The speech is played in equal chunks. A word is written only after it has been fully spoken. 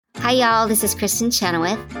Hi, y'all. This is Kristen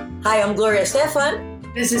Chenoweth. Hi, I'm Gloria Stefan.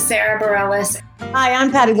 This is Sarah Bareilles. Hi,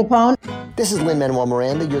 I'm Patty Lapone. This is Lin-Manuel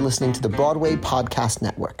Miranda. You're listening to the Broadway Podcast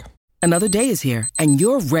Network. Another day is here, and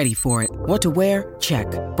you're ready for it. What to wear? Check.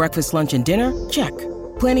 Breakfast, lunch, and dinner? Check.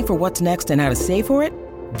 Planning for what's next and how to save for it?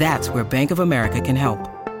 That's where Bank of America can help.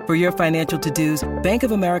 For your financial to-dos, Bank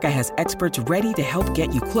of America has experts ready to help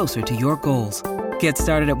get you closer to your goals. Get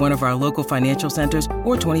started at one of our local financial centers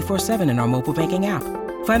or 24/7 in our mobile banking app.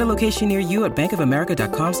 Find a location near you at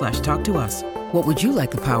bankofamerica.com/talktous. What would you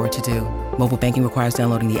like the power to do? Mobile banking requires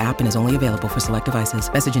downloading the app and is only available for select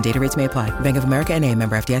devices. Message and data rates may apply. Bank of America N.A.,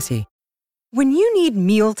 member FDIC. When you need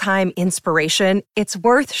mealtime inspiration, it's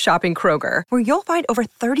worth shopping Kroger, where you'll find over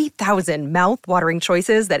 30,000 mouth-watering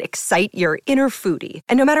choices that excite your inner foodie.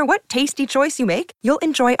 And no matter what tasty choice you make, you'll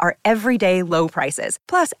enjoy our everyday low prices,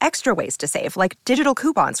 plus extra ways to save, like digital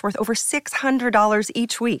coupons worth over $600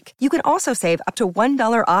 each week. You can also save up to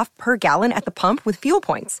 $1 off per gallon at the pump with fuel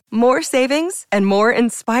points. More savings and more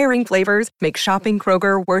inspiring flavors make shopping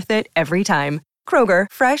Kroger worth it every time. Kroger,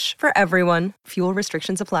 fresh for everyone. Fuel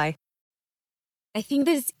restrictions apply. I think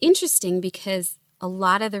that it's interesting because a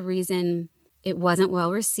lot of the reason it wasn't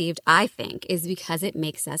well received, I think, is because it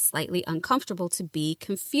makes us slightly uncomfortable to be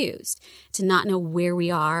confused, to not know where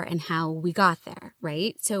we are and how we got there,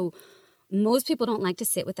 right? So most people don't like to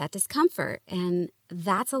sit with that discomfort. And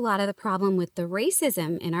that's a lot of the problem with the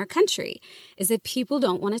racism in our country, is that people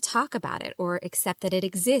don't want to talk about it or accept that it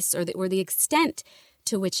exists or the extent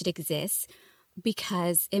to which it exists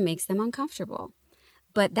because it makes them uncomfortable.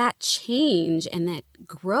 But that change and that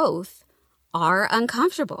growth are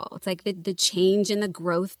uncomfortable. It's like the change and the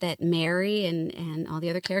growth that Mary and all the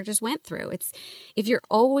other characters went through. It's if you're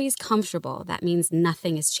always comfortable, that means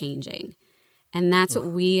nothing is changing. And that's what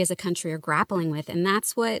we as a country are grappling with. And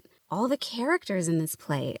that's what all the characters in this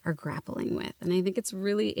play are grappling with. And I think it's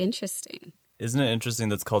really interesting. Isn't it interesting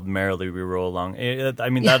that's called Merrily We Roll Along? I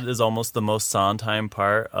mean, that is almost the most Sondheim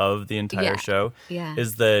part of the entire show. Yeah.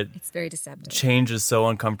 Is that it's very deceptive. Change is so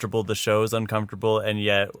uncomfortable, the show is uncomfortable, and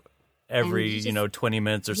yet every, 20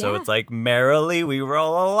 minutes or so, it's like, merrily we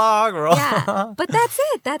roll along, Yeah, but that's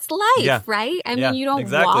it. That's life, right? I mean, you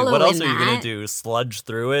don't wallow What else in are you that. going to do? Sludge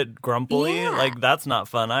through it grumpily? Yeah. Like, that's not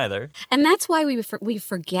fun either. And that's why we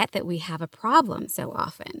forget that we have a problem so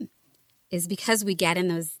often. Is because we get in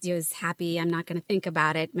those happy, I'm not going to think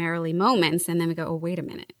about it, merrily moments, and then we go, oh, wait a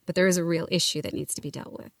minute. But there is a real issue that needs to be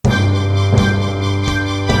dealt with.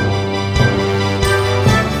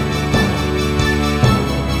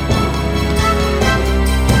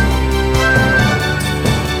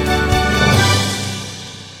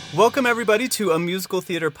 Welcome, everybody, to a musical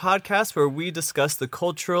theater podcast where we discuss the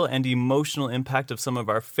cultural and emotional impact of some of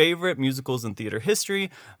our favorite musicals in theater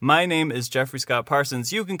history. My name is Jeffrey Scott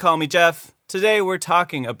Parsons. You can call me Jeff. Today, we're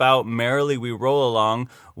talking about Merrily We Roll Along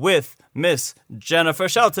with Miss Jennifer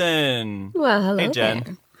Shelton. Well, hello Hey, Jen.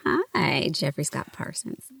 there. Hi, Jeffrey Scott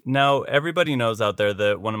Parsons. Now, everybody knows out there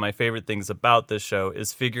that one of my favorite things about this show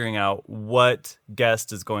is figuring out what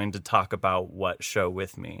guest is going to talk about what show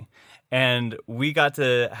with me. And we got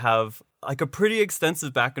to have like a pretty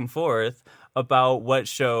extensive back and forth about what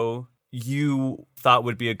show you thought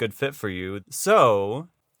would be a good fit for you. So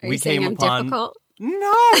we came upon difficult?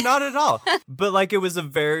 No, not at all. But like it was a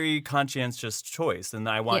very conscientious choice. And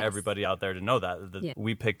I want everybody out there to know that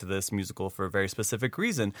we picked this musical for a very specific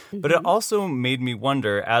reason. Mm-hmm. But it also made me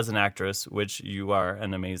wonder, as an actress, which you are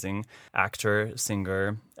an amazing actor,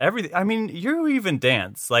 singer, everything. I mean, you even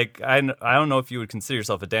dance. Like, I don't know if you would consider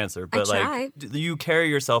yourself a dancer, but like you carry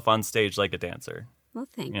yourself on stage like a dancer. Well,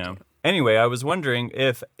 thank you. Anyway, I was wondering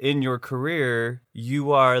if in your career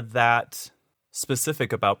you are that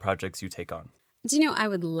specific about projects you take on. Do you know, I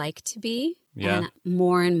would like to be, and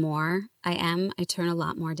more I am. I turn a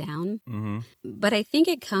lot more down. Mm-hmm. But I think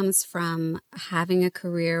it comes from having a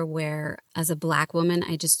career where, as a Black woman,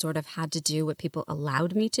 I just sort of had to do what people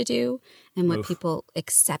allowed me to do and what people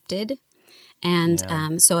accepted.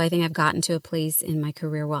 And so I think I've gotten to a place in my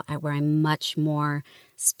career where I'm much more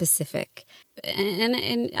specific.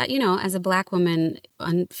 And you know, as a Black woman,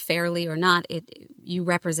 unfairly or not, you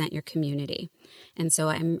represent your community. And so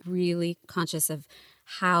I'm really conscious of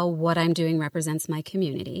how what I'm doing represents my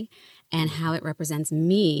community and how it represents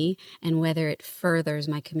me and whether it furthers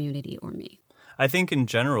my community or me. I think in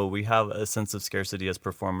general, we have a sense of scarcity as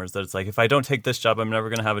performers that it's like, if I don't take this job, I'm never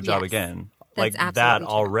going to have a job again. That's like that true.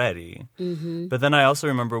 already. Mm-hmm. But then I also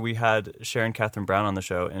remember we had Sharon Catherine Brown on the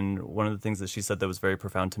show, and one of the things that she said that was very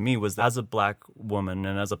profound to me was, as a Black woman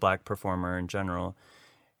and as a Black performer in general,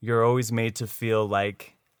 you're always made to feel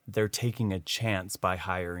like they're taking a chance by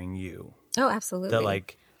hiring you. Oh, absolutely. That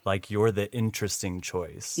like like you're the interesting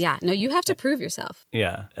choice. Yeah, no, you have to prove yourself.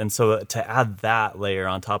 Yeah, and so to add that layer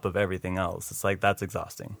on top of everything else, it's like that's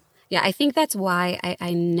exhausting. Yeah, I think that's why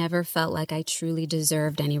I never felt like I truly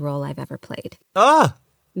deserved any role I've ever played. Ah!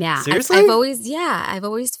 Yeah. Seriously? I've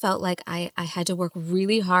always felt like I had to work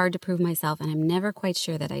really hard to prove myself, and I'm never quite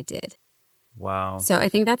sure that I did. Wow. So I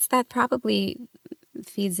think that probably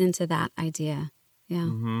feeds into that idea. Yeah.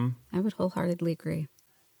 Mm-hmm. I would wholeheartedly agree.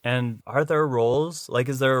 And are there roles, like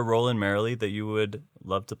is there a role in Merrily that you would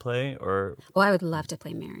love to play or? Oh, I would love to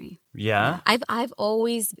play Mary. Yeah? I've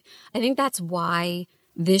always, I think that's why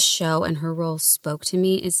this show and her role spoke to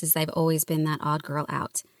me is I've always been that odd girl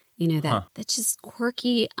out. You know, that just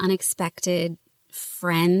quirky, unexpected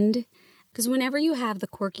friend. Because whenever you have the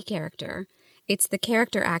quirky character, it's the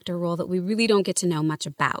character actor role that we really don't get to know much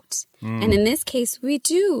about. And in this case, we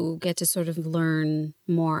do get to sort of learn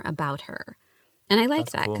more about her. And I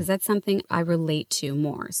like that because that's something I relate to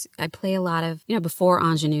more. So I play a lot of, before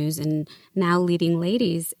ingenues and now leading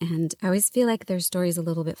ladies. And I always feel like their story is a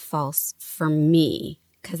little bit false for me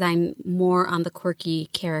because I'm more on the quirky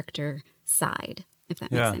character side, if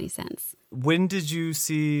that makes any sense. When did you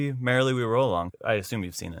see Merrily We Roll Along? I assume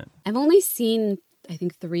you've seen it. I've only seen, I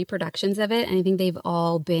think, 3 productions of it. And I think they've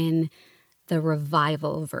all been the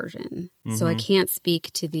revival version. Mm-hmm. So I can't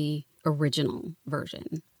speak to the original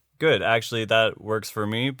version. Good. Actually, that works for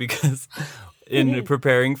me because in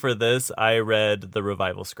preparing for this, I read the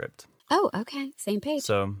revival script. Oh, okay. Same page.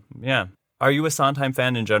 So, yeah. Are you a Sondheim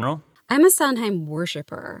fan in general? I'm a Sondheim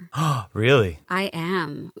worshiper. Really? I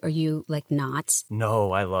am. Are you, not?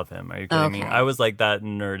 No, I love him. Are you kidding me? I was like that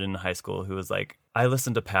nerd in high school who was like, I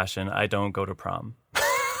listen to Passion. I don't go to prom.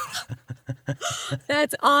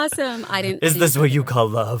 That's awesome. I didn't. Is this what you call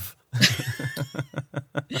love?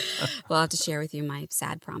 Well, I'll have to share with you my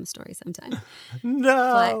sad prom story sometime.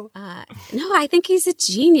 No. But, no, I think he's a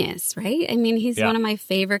genius, right? I mean, he's one of my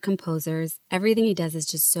favorite composers. Everything he does is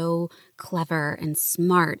just so clever and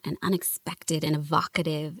smart and unexpected and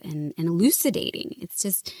evocative and elucidating. It's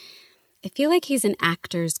just, I feel like he's an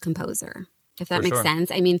actor's composer, if that makes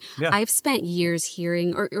sense. I mean, I've spent years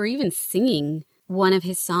hearing or even singing one of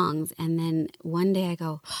his songs, and then one day I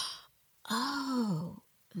go, oh,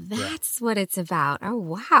 that's what it's about. Oh,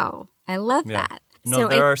 wow. I love that. No, so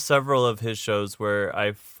there are several of his shows where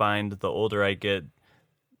I find the older I get,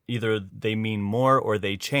 either they mean more or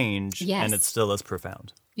they change, and it's still as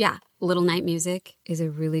profound. Yeah. Little Night Music is a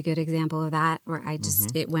really good example of that, where I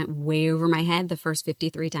just, it went way over my head the first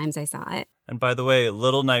 53 times I saw it. And by the way,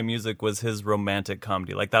 Little Night Music was his romantic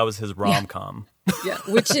comedy. Like, that was his rom-com. Yeah,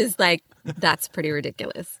 which is that's pretty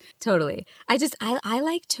ridiculous. Totally. I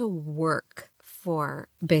like to work for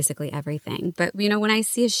basically everything. But, when I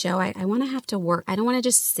see a show, I want to have to work. I don't want to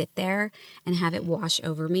just sit there and have it wash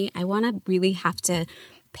over me. I want to really have to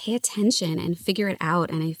pay attention and figure it out.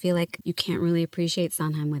 And I feel like you can't really appreciate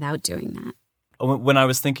Sondheim without doing that. When I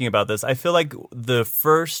was thinking about this, I feel like the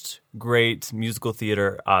first great musical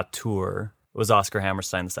theater auteur was Oscar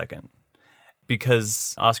Hammerstein II.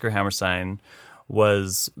 Because Oscar Hammerstein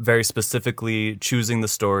was very specifically choosing the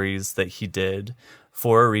stories that he did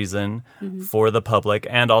for a reason, for the public,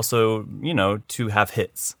 and also, to have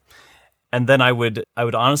hits. And then I would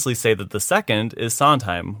honestly say that the second is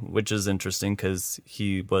Sondheim, which is interesting because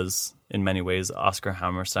he was, in many ways, Oscar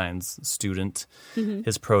Hammerstein's student,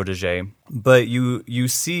 his protege. But you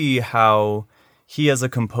see how he, as a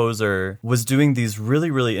composer, was doing these really,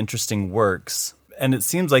 really interesting works. And it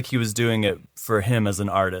seems like he was doing it for him as an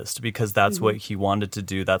artist because that's what he wanted to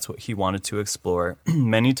do. That's what he wanted to explore.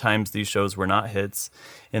 Many times these shows were not hits.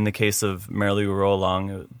 In the case of Merrily We Roll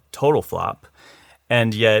Along, total flop.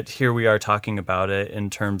 And yet here we are talking about it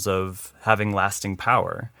in terms of having lasting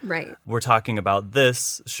power. Right. We're talking about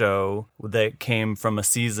this show that came from a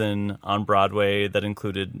season on Broadway that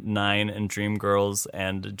included Nine and Dreamgirls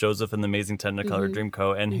and Joseph and the Amazing Technicolor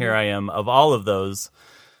Dreamcoat. And here I am, of all of those,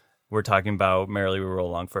 we're talking about Merrily We Roll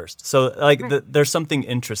Along first. So, there's something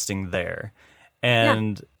interesting there.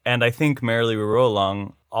 And I think Merrily We Roll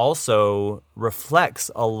Along also reflects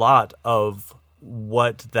a lot of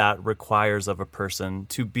what that requires of a person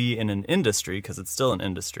to be in an industry, because it's still an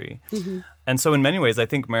industry. And so in many ways, I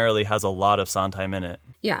think Merrily has a lot of Sondheim in it.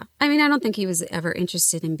 Yeah. I mean, I don't think he was ever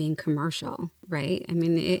interested in being commercial, right? I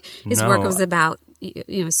mean, his work was about,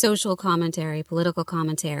 social commentary, political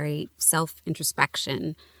commentary,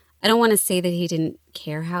 self-introspection. I don't want to say that he didn't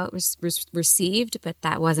care how it was received, but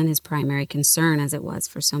that wasn't his primary concern as it was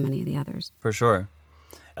for so many of the others. For sure.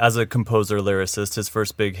 As a composer-lyricist, his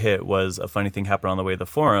first big hit was A Funny Thing Happened on the Way to the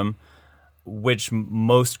Forum, which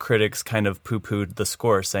most critics kind of poo-pooed the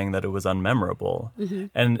score, saying that it was unmemorable.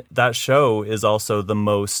 And that show is also the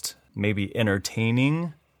most maybe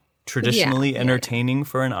entertaining, traditionally entertaining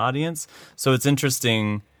for an audience. So it's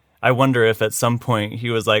interesting. I wonder if at some point he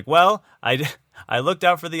was like, well, I looked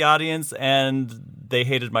out for the audience and they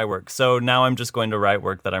hated my work. So now I'm just going to write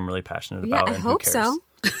work that I'm really passionate about. I and hope who cares? so.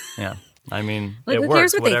 Yeah. I mean, Like, it who worked.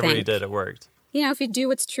 cares what they Whatever he think? did, it worked. You know, if you do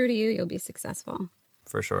what's true to you, you'll be successful.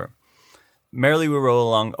 For sure. Merrily We Roll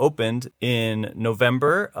Along opened in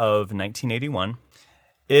November of 1981.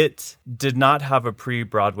 It did not have a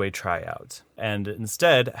pre-Broadway tryout and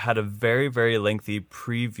instead had a very, very lengthy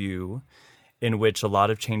preview in which a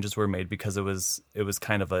lot of changes were made because it was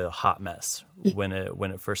kind of a hot mess when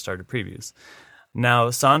it first started previews. Now,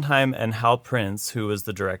 Sondheim and Hal Prince, who was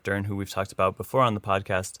the director and who we've talked about before on the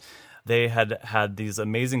podcast, they had these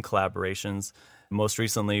amazing collaborations, most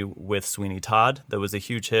recently with Sweeney Todd. That was a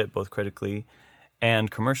huge hit, both critically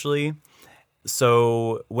and commercially.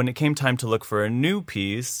 So when it came time to look for a new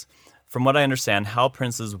piece, from what I understand, Hal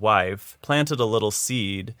Prince's wife planted a little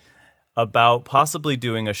seed about possibly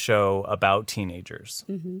doing a show about teenagers.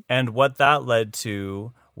 And what that led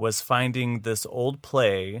to was finding this old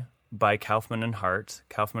play by Kaufman and Hart.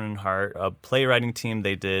 Kaufman and Hart, a playwriting team.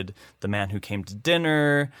 They did The Man Who Came to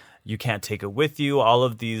Dinner, You Can't Take It With You, all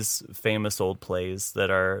of these famous old plays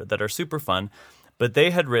that are super fun. But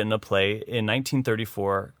they had written a play in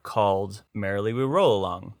 1934 called Merrily We Roll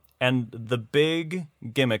Along. And the big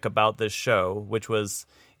gimmick about this show, which was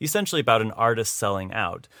essentially about an artist selling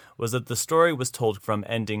out, was that the story was told from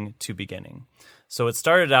ending to beginning. So it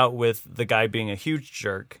started out with the guy being a huge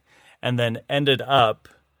jerk and then ended up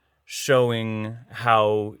showing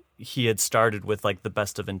how he had started with like the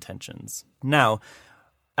best of intentions. Now,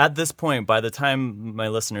 at this point, by the time my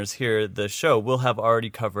listeners hear the show, we'll have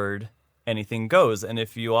already covered Anything Goes. And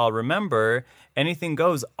if you all remember, Anything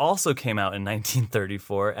Goes also came out in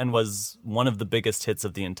 1934 and was one of the biggest hits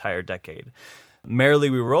of the entire decade. Merrily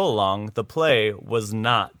We Roll Along, the play, was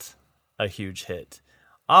not a huge hit.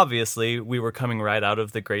 Obviously, we were coming right out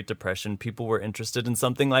of the Great Depression. People were interested in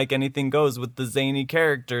something like Anything Goes with the zany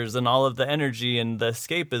characters and all of the energy and the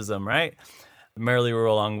escapism, right? Merrily We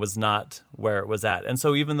Roll Along was not where it was at. And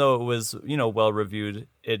so even though it was, well-reviewed,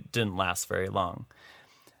 it didn't last very long.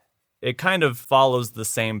 It kind of follows the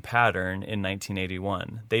same pattern in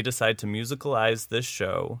 1981. They decide to musicalize this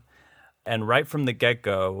show and right from the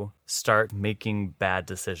get-go start making bad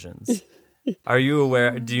decisions. Are you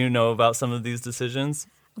aware? Do you know about some of these decisions?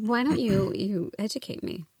 Why don't you educate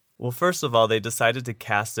me? Well, first of all, they decided to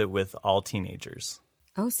cast it with all teenagers.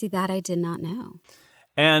 Oh, see, that I did not know.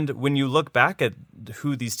 And when you look back at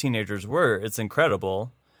who these teenagers were, it's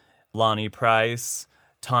incredible. Lonnie Price,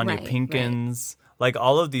 Tanya Pinkins, like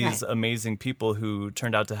all of these amazing people who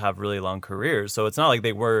turned out to have really long careers. So it's not like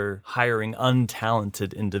they were hiring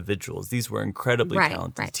untalented individuals. These were incredibly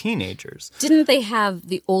talented teenagers. Didn't they have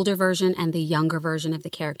the older version and the younger version of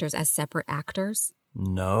the characters as separate actors?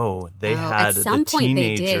 No, they had at some the point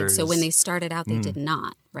teenagers. They did. So when they started out, they did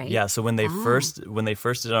not, right? Yeah. So when they first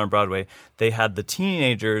did it on Broadway, they had the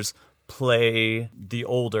teenagers play the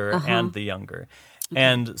older and the younger.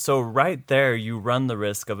 And so right there, you run the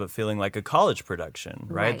risk of it feeling like a college production,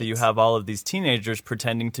 right? That you have all of these teenagers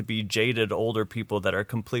pretending to be jaded older people that are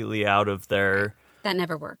completely out of their that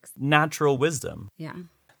never works. Natural wisdom. Yeah.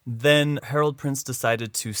 Then Harold Prince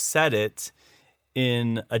decided to set it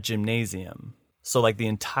in a gymnasium. So like the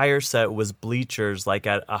entire set was bleachers, like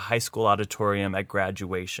at a high school auditorium at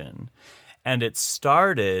graduation. And it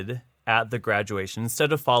started at the graduation.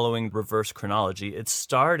 Instead of following reverse chronology, it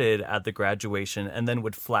started at the graduation and then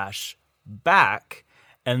would flash back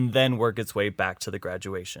and then work its way back to the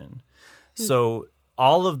graduation. So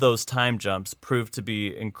all of those time jumps proved to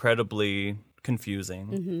be incredibly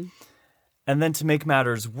confusing. And then to make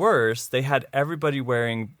matters worse, they had everybody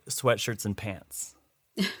wearing sweatshirts and pants.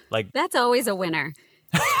 Like that's always a winner.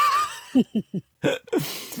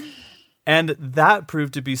 And that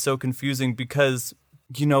proved to be so confusing because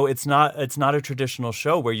it's not a traditional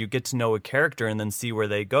show where you get to know a character and then see where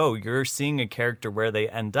they go. You're seeing a character where they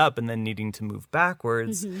end up and then needing to move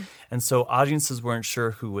backwards. And so audiences weren't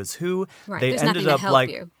sure who was who. Right. They There's ended nothing to up help like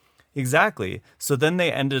you. Exactly. So then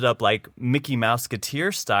they ended up like Mickey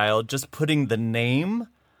Mouseketeer style, just putting the name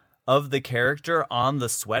of the character on the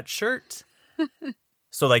sweatshirt.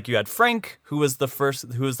 So like you had Frank, who was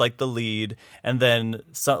like the lead, and then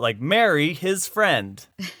like Mary, his friend,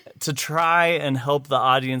 to try and help the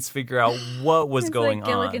audience figure out what was going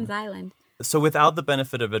Gilligan's on. Island. So without the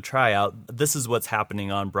benefit of a tryout, this is what's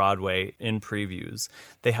happening on Broadway in previews.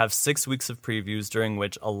 They have 6 weeks of previews during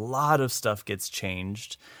which a lot of stuff gets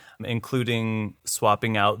changed, including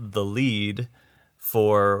swapping out the lead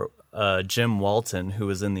for Jim Walton, who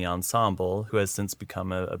was in the ensemble, who has since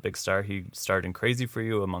become a big star. He starred in Crazy for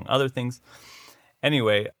You, among other things.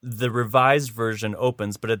 Anyway, the revised version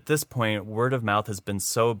opens, but at this point, word of mouth has been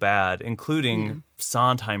so bad, including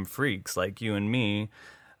Sondheim freaks like you and me,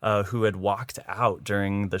 who had walked out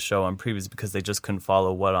during the show on previews because they just couldn't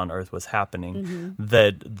follow what on earth was happening,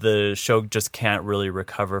 that the show just can't really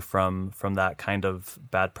recover from that kind of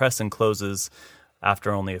bad press and closes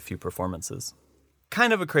after only a few performances.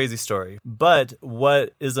 Kind of a crazy story. But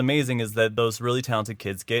what is amazing is that those really talented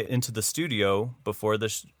kids get into the studio before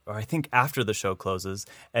or I think after the show closes,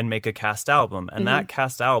 and make a cast album. And that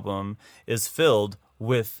cast album is filled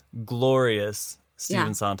with glorious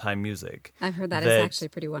Stephen Sondheim music. I've heard that is actually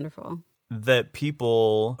pretty wonderful. That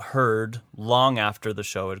people heard long after the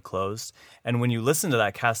show had closed. And when you listen to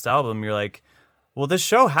that cast album, you're like, well, this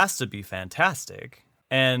show has to be fantastic.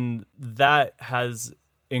 And that has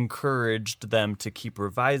encouraged them to keep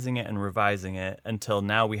revising it until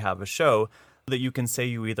now we have a show that you can say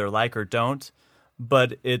you either like or don't,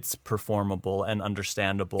 but it's performable and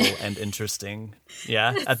understandable and interesting.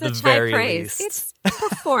 Yeah, at the very least. It's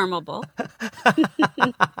performable.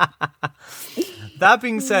 That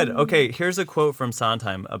being said, okay, here's a quote from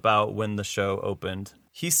Sondheim about when the show opened.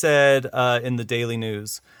 He said in the Daily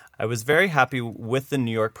News, "I was very happy with the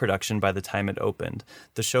New York production by the time it opened.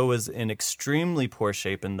 The show was in extremely poor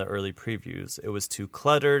shape in the early previews. It was too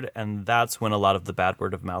cluttered, and that's when a lot of the bad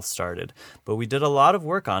word of mouth started. But we did a lot of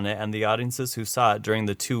work on it, and the audiences who saw it during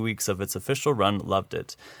the 2 weeks of its official run loved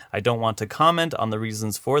it. I don't want to comment on the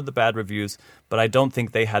reasons for the bad reviews, but I don't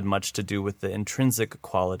think they had much to do with the intrinsic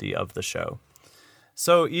quality of the show."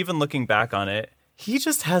 So even looking back on it, he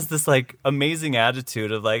just has this like amazing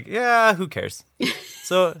attitude of like, yeah, who cares?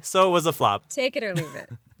 So it was a flop. Take it or leave it.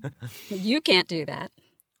 You can't do that.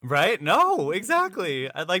 Right? No, exactly.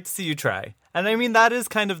 I'd like to see you try. And I mean, that is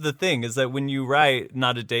kind of the thing, is that when you write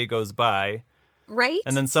Not a Day Goes By, right?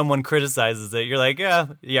 And then someone criticizes it, you're like,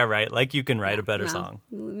 yeah, right. Like you can write a better song.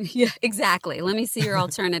 Yeah, exactly. Let me see your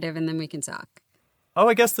alternative and then we can talk. Oh,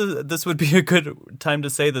 I guess this would be a good time to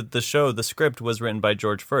say that the script was written by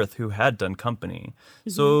George Firth, who had done Company.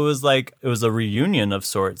 So it was a reunion of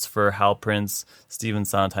sorts for Hal Prince, Stephen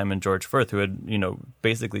Sondheim, and George Firth, who had,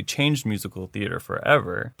 basically changed musical theater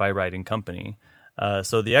forever by writing Company.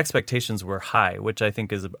 So the expectations were high, which I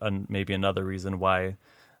think is maybe another reason why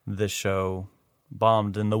this show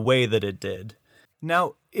bombed in the way that it did.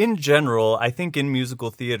 Now, in general, I think in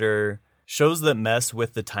musical theater, shows that mess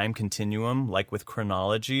with the time continuum, like with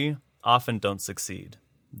chronology, often don't succeed.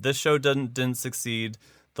 This show didn't succeed.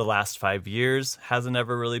 The last 5 years hasn't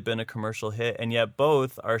ever really been a commercial hit, and yet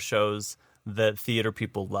both are shows that theater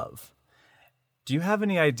people love. Do you have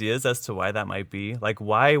any ideas as to why that might be? Like,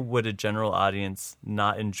 why would a general audience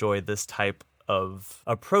not enjoy this type of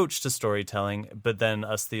approach to storytelling, but then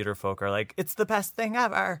us theater folk are like, it's the best thing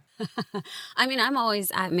ever? I mean, I'm always,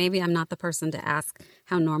 maybe I'm not the person to ask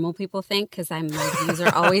how normal people think, because my views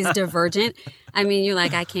are always divergent. I mean, you're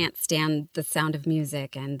like, I can't stand the Sound of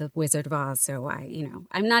Music and The Wizard of Oz, so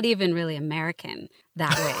I'm not even really American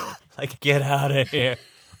that way. Like, get out of here.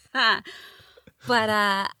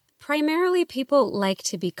 But primarily people like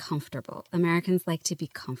to be comfortable. Americans like to be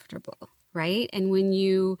comfortable. Right? And when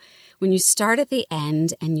you start at the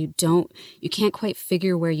end and you can't quite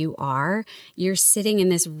figure where you are, you're sitting in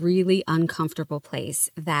this really uncomfortable place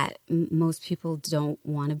that most people don't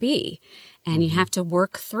want to be. And you have to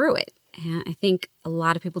work through it. And I think a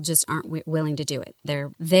lot of people just aren't willing to do it.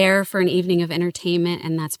 They're there for an evening of entertainment,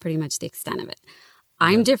 and that's pretty much the extent of it.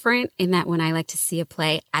 I'm different in that when I like to see a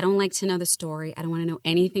play, I don't like to know the story. I don't want to know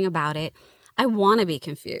anything about it. I want to be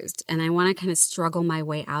confused, and I want to kind of struggle my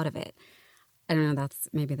way out of it. I don't know,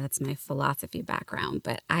 maybe that's my philosophy background,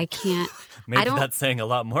 but I can't. That's saying a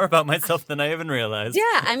lot more about myself than I even realized.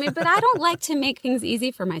 Yeah, I mean, but I don't like to make things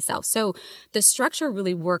easy for myself. So the structure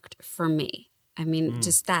really worked for me. I mean,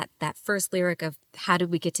 just that first lyric of how did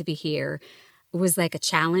we get to be here was like a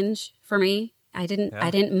challenge for me. I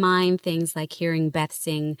didn't mind things like hearing Beth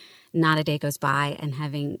sing Not a Day Goes By and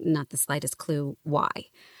having not the slightest clue why.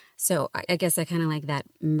 So I guess I kind of like that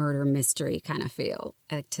murder mystery kind of feel,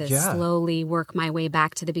 to slowly work my way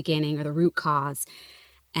back to the beginning or the root cause.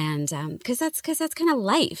 And because that's kind of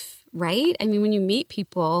life, right? I mean, when you meet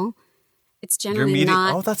people, it's generally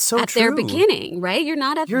not at their beginning, right? You're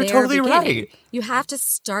not at their beginning. You're totally right. You have to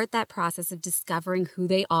start that process of discovering who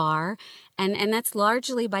they are. And that's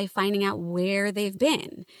largely by finding out where they've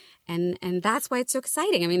been And that's why it's so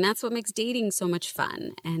exciting. I mean, that's what makes dating so much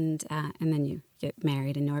fun. And then you get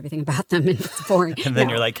married and know everything about them, and it's boring. And then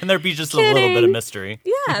you're like, can there be just a little bit of mystery?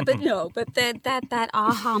 Yeah, but that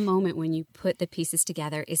aha moment when you put the pieces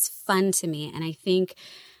together is fun to me. And I think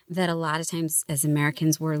that a lot of times as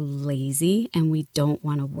Americans, we're lazy and we don't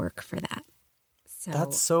want to work for that. So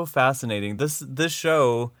that's so fascinating. This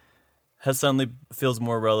show has suddenly feels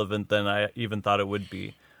more relevant than I even thought it would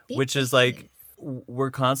be, which is like,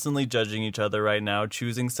 we're constantly judging each other right now,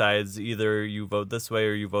 choosing sides. Either you vote this way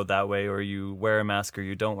or you vote that way, or you wear a mask or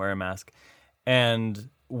you don't wear a mask. And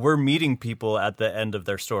we're meeting people at the end of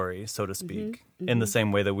their story, so to speak, in the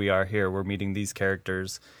same way that we are here. We're meeting these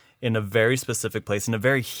characters in a very specific place, in a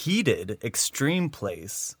very heated, extreme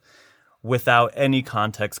place, without any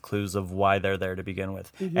context clues of why they're there to begin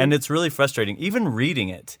with. And it's really frustrating. Even reading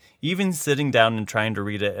it, even sitting down and trying to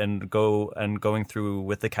read it and going through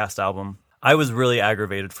with the cast album, I was really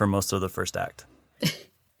aggravated for most of the first act.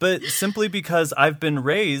 But simply because I've been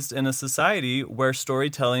raised in a society where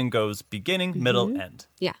storytelling goes beginning, middle, end.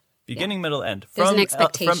 Yeah. Beginning, middle, end. There's an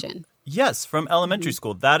expectation. From elementary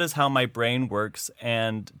school. That is how my brain works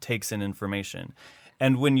and takes in information.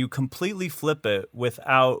 And when you completely flip it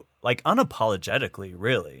without, like, unapologetically,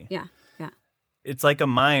 really. Yeah. It's like a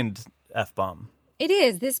mind F-bomb. It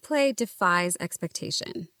is. This play defies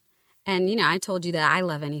expectation. And, I told you that I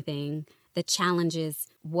love anything that challenges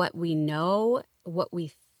what we know, what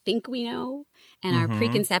we think we know, and our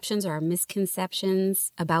preconceptions or our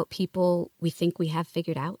misconceptions about people we think we have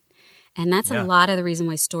figured out. And that's a lot of the reason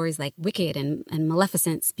why stories like Wicked and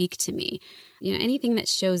Maleficent speak to me. Anything that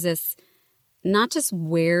shows us not just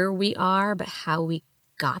where we are, but how we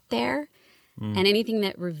got there. And anything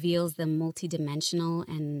that reveals the multidimensional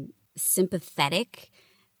and sympathetic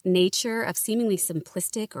nature of seemingly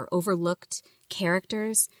simplistic or overlooked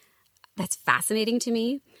characters, that's fascinating to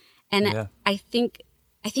me. And I think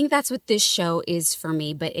that's what this show is for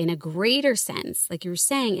me, but in a greater sense, like you were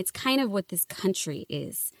saying, it's kind of what this country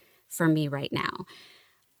is for me right now.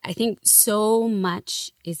 I think so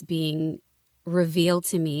much is being revealed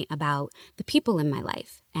to me about the people in my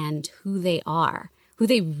life and who they are, who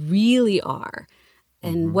they really are,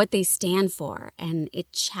 and what they stand for. And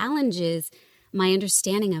it challenges my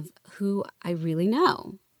understanding of who I really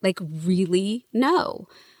know, like really know.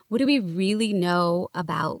 What do we really know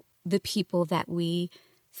about the people that we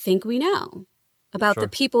think we know, about the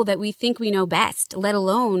people that we think we know best, let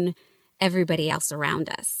alone everybody else around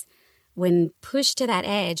us? When pushed to that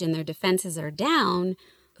edge and their defenses are down,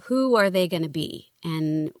 who are they going to be?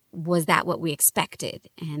 And was that what we expected?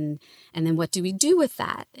 And then what do we do with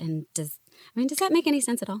that? And does that make any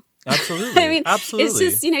sense at all? Absolutely. Absolutely.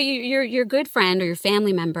 It's just, your good friend or your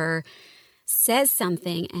family member says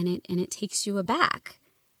something and it takes you aback.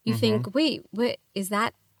 You think, wait, what is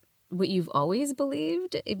that? What you've always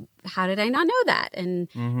believed? How did I not know that?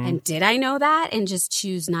 And did I know that and just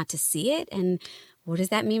choose not to see it? And what does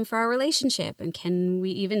that mean for our relationship? And can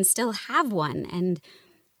we even still have one? And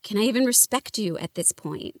can I even respect you at this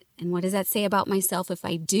point? And what does that say about myself if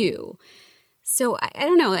I do? So I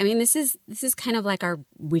don't know. I mean, this is kind of like our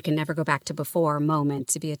we can never go back to before moment,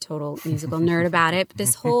 to be a total musical nerd about it. But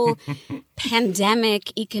this whole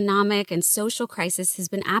pandemic, economic, and social crisis has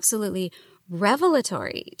been absolutely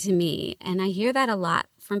revelatory to me. And I hear that a lot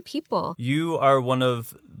from people. You are one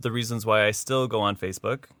of the reasons why I still go on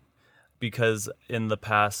Facebook. Because in the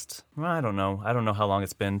past, I don't know how long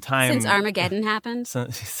it's been. Since Armageddon happened?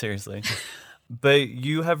 Seriously. But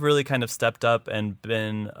you have really kind of stepped up and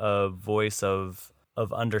been a voice of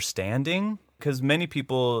understanding. Because many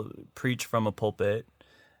people preach from a pulpit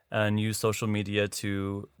and use social media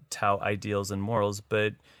to tout ideals and morals.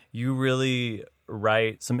 But you really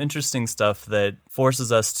write some interesting stuff that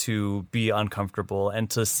forces us to be uncomfortable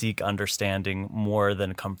and to seek understanding more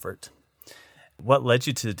than comfort. What led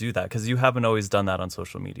you to do that? Because you haven't always done that on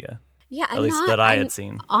social media. Yeah, at least that I had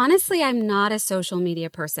seen. Honestly, I'm not a social media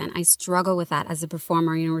person. I struggle with that as a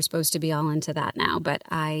performer. We're supposed to be all into that now, but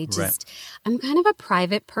I'm kind of a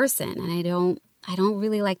private person, and I don't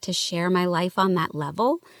really like to share my life on that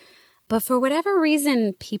level. But for whatever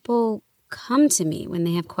reason, people come to me when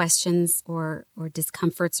they have questions or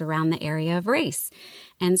discomforts around the area of race.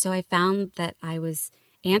 And so I found that I was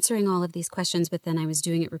answering all of these questions, but then I was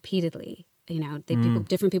doing it repeatedly.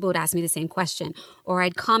 Different people would ask me the same question, or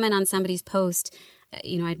I'd comment on somebody's post.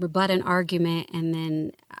 I'd rebut an argument, and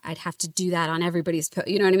then I'd have to do that on everybody's post.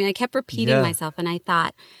 You know what I mean? I kept repeating myself, and I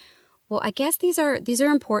thought, well, I guess these are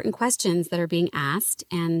important questions that are being asked,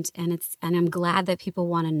 and I'm glad that people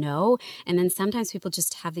want to know. And then sometimes people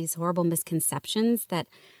just have these horrible misconceptions that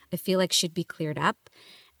I feel like should be cleared up.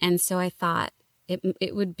 And so I thought,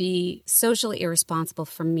 it would be socially irresponsible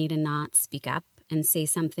for me to not speak up and say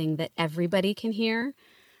something that everybody can hear.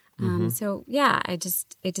 So yeah, I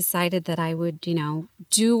decided that I would,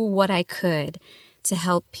 do what I could to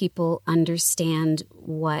help people understand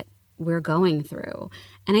what we're going through.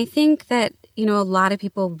 And I think that, a lot of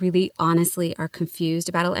people really honestly are confused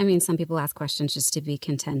about it. I mean, some people ask questions just to be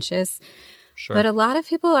contentious. Sure. But a lot of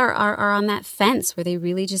people are on that fence where they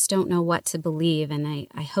really just don't know what to believe. And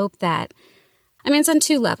I hope that, it's on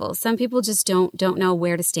two levels. Some people just don't know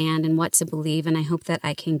where to stand and what to believe. And I hope that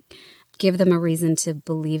I can give them a reason to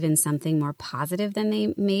believe in something more positive than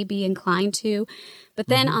they may be inclined to. But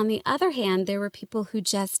then on the other hand, there were people who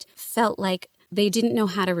just felt like they didn't know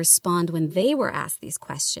how to respond when they were asked these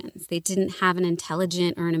questions. They didn't have an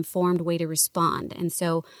intelligent or an informed way to respond. And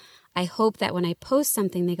so I hope that when I post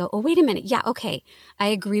something, they go, oh, wait a minute. Yeah, okay. I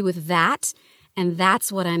agree with that. And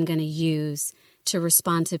that's what I'm going to use to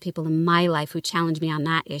respond to people in my life who challenge me on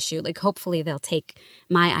that issue. Like, hopefully they'll take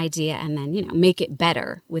my idea and then, make it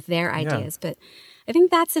better with their ideas. Yeah. But I think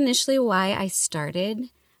that's initially why I started,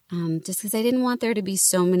 just because I didn't want there to be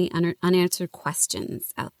so many unanswered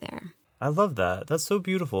questions out there. I love that. That's so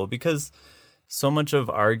beautiful because so much of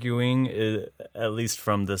arguing, at least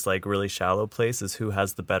from this like really shallow place, is who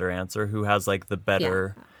has the better answer, who has like the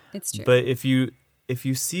better. Yeah, it's true. But if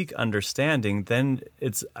you seek understanding, then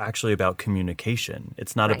it's actually about communication.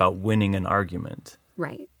 It's not about winning an argument.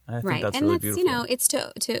 Right. I think that's and really that's, beautiful. It's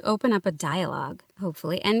to open up a dialogue,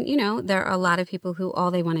 hopefully. And, there are a lot of people who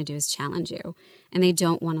all they want to do is challenge you and they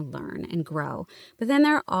don't want to learn and grow. But then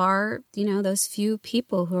there are, those few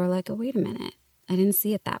people who are like, oh, wait a minute, I didn't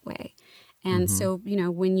see it that way. And so,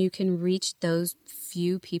 when you can reach those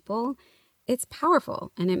few people, it's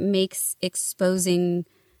powerful and it makes exposing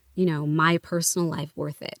my personal life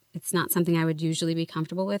worth it. It's not something I would usually be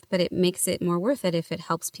comfortable with, but it makes it more worth it if it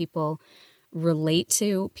helps people relate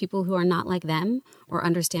to people who are not like them or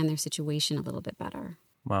understand their situation a little bit better.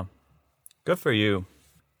 Wow. Good for you.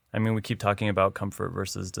 I mean, we keep talking about comfort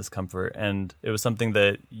versus discomfort, and it was something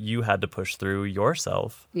that you had to push through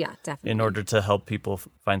yourself. Yeah, definitely. In order to help people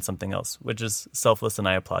find something else, which is selfless, and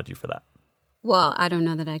I applaud you for that. Well, I don't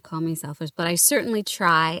know that I'd call me selfish, but I certainly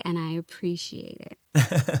try, and I appreciate it.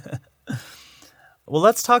 Well,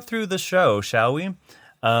 let's talk through the show, shall we?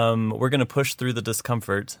 We're going to push through the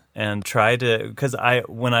discomfort and try to, because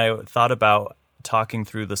when I thought about talking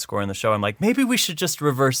through the score in the show, I'm like, maybe we should just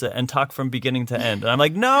reverse it and talk from beginning to end. And I'm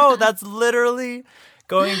like, no, that's literally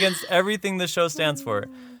going against everything the show stands for.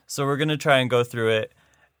 So we're going to try and go through it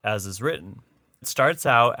as is written. It starts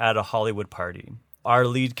out at a Hollywood party. Our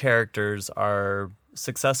lead characters are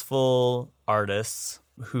successful artists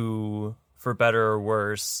who, for better or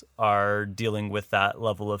worse, are dealing with that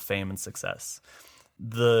level of fame and success.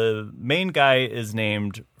 The main guy is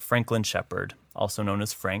named Franklin Shepard, also known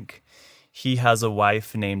as Frank. He has a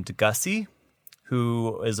wife named Gussie,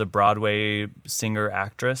 who is a Broadway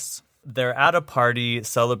singer-actress. They're at a party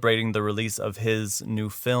celebrating the release of his new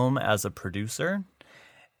film as a producer.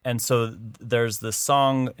 And so there's this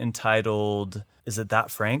song entitled, is it That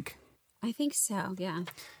Frank? I think so, yeah.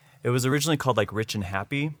 It was originally called like Rich and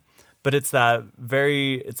Happy, but it's that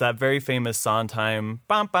very famous Sondheim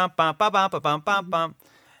bum bum bum bum bum bum bum bum.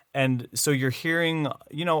 And so you're hearing,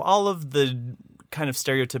 all of the kind of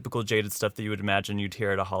stereotypical jaded stuff that you would imagine you'd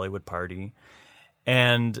hear at a Hollywood party.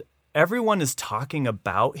 And everyone is talking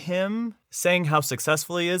about him, saying how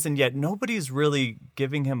successful he is, and yet nobody's really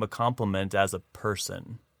giving him a compliment as a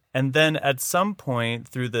person. And then at some point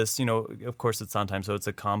through this, of course it's Sondheim, so it's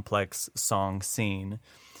a complex song scene,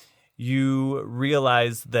 you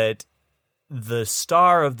realize that the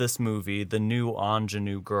star of this movie, the new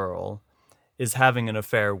ingenue girl, is having an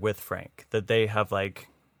affair with Frank, that they have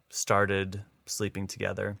started sleeping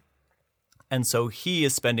together. And so he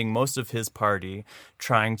is spending most of his party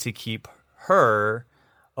trying to keep her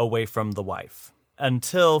away from the wife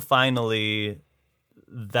until finally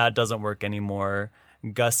that doesn't work anymore.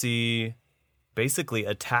 Gussie basically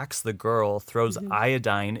attacks the girl, throws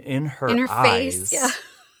iodine in her eyes. Face. Yeah.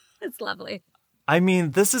 It's lovely. I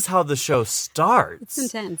mean, this is how the show starts.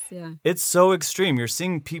 It's intense, yeah. It's so extreme. You're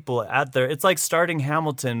seeing people at their... It's like starting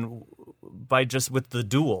Hamilton with the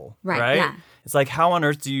duel, right? Yeah. It's like, how on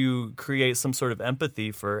earth do you create some sort of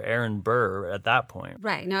empathy for Aaron Burr at that point?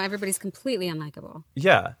 Right. No, everybody's completely unlikable.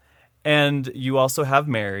 Yeah. And you also have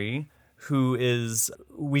Mary, who is,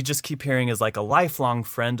 we just keep hearing is like a lifelong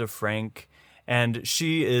friend of Frank. And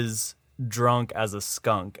she is drunk as a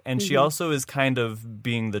skunk. And she also is kind of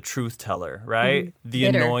being the truth teller, right? The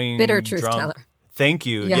annoying bitter truth teller. Thank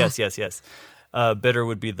you. Yeah. Yes. Bitter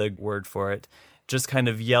would be the word for it. Just kind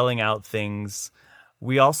of yelling out things.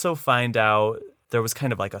 We also find out there was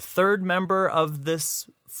kind of like a third member of this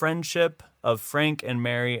friendship of Frank and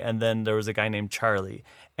Mary, and then there was a guy named Charlie.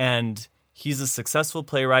 And he's a successful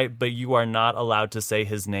playwright, but you are not allowed to say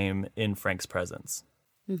his name in Frank's presence.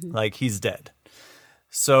 Like, he's dead.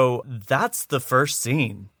 So that's the first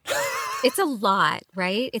scene. It's a lot,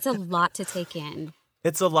 right? It's a lot to take in.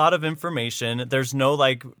 It's a lot of information. There's no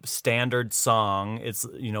like standard song. It's,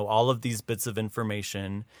 you know, all of these bits of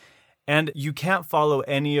information. And you can't follow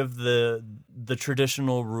any of the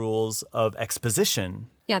traditional rules of exposition.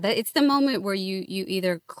 Yeah, it's the moment where you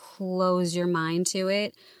either close your mind to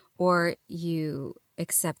it or you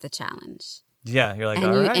accept the challenge. Yeah, you're like, and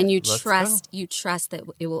all you, right, and you let's trust go. you trust that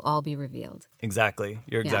it will all be revealed. Exactly.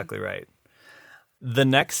 You're exactly right. The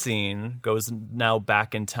next scene goes now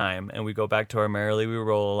back in time, and we go back to our Merrily We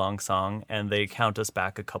Roll Along song, and they count us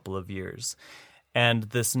back a couple of years. And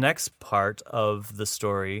this next part of the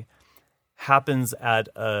story happens at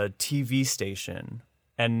a TV station,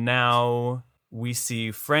 and now we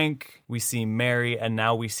see Frank, we see Mary, and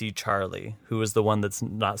now we see Charlie, who is the one that's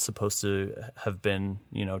not supposed to have been,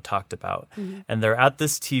 you know, talked about. And they're at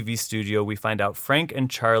this TV studio. We find out Frank and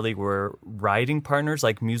Charlie were writing partners,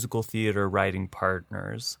 like musical theater writing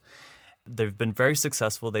partners. They've been very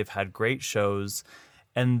successful. They've had great shows.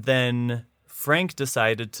 And then Frank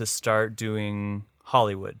decided to start doing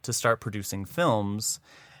Hollywood, to start producing films,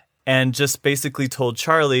 and just basically told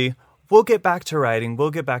Charlie, we'll get back to writing.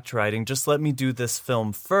 Just let me do this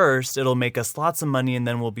film first. It'll make us lots of money, and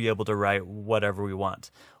then we'll be able to write whatever we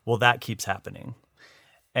want. Well, that keeps happening.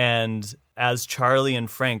 And as Charlie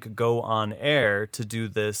and Frank go on air to do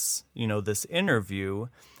this, you know, this interview,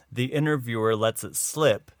 the interviewer lets it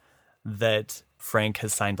slip that Frank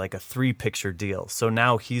has signed like a 3-picture deal. So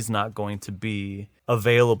now he's not going to be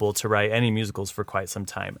available to write any musicals for quite some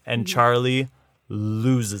time. And Charlie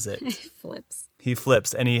loses it. He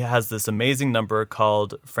flips, and he has this amazing number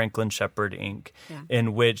called Franklin Shepherd Inc.,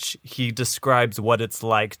 in which he describes what it's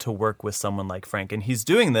like to work with someone like Frank. And he's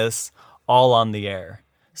doing this all on the air.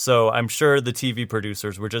 So I'm sure the TV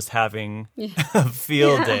producers were just having a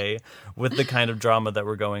field day with the kind of drama that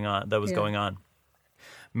was going on.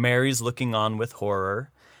 Mary's looking on with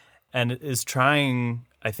horror and is trying,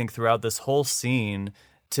 I think, throughout this whole scene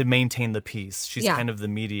to maintain the peace. She's kind of the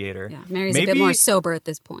mediator. Yeah, Mary's a bit more sober at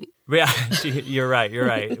this point. Yeah, you're right.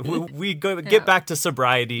 We get back to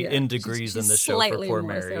sobriety in degrees in this show for poor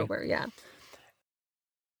Mary. Sober, yeah.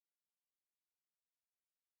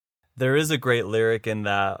 There is a great lyric in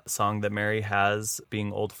that song that Mary has,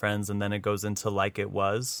 being old friends, and then it goes into Like It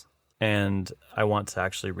Was. And I want to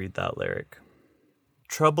actually read that lyric.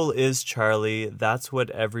 Trouble is, Charlie, that's what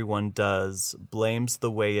everyone does. Blames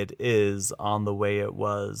the way it is on the way it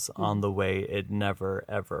was, on the way it never,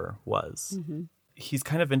 ever was. He's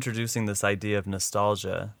kind of introducing this idea of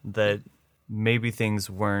nostalgia, that maybe things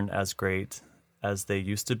weren't as great as they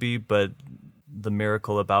used to be, but the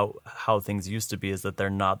miracle about how things used to be is that they're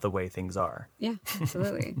not the way things are. Yeah,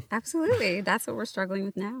 absolutely. Absolutely. That's what we're struggling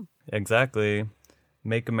with now. Exactly.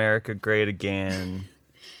 Make America great again.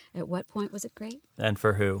 At what point was it great? And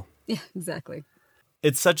for who? Yeah, exactly.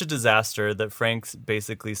 It's such a disaster that Frank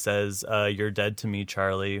basically says, you're dead to me,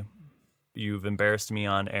 Charlie. You've embarrassed me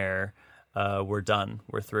on air. We're done.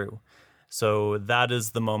 We're through. So that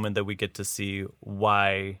is the moment that we get to see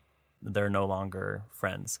why they're no longer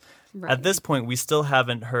friends. Right. At this point, we still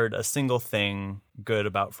haven't heard a single thing good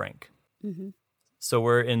about Frank. So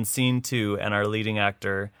we're in scene 2, and our leading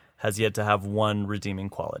actor has yet to have one redeeming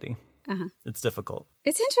quality. It's difficult.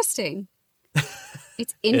 It's interesting.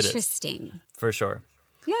 It's interesting. For sure.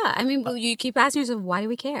 Yeah. I mean, you keep asking yourself, why do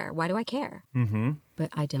we care? Why do I care? But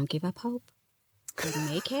I don't give up hope. We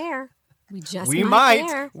may care. We might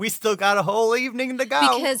care. We still got a whole evening to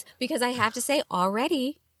go. Because I have to say,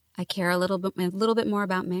 already, I care a little bit more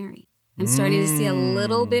about Mary. I'm starting to see a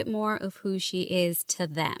little bit more of who she is to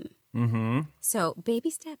them. So, baby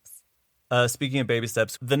steps. Speaking of baby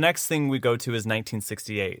steps, the next thing we go to is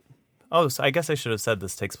 1968. Oh, so I guess I should have said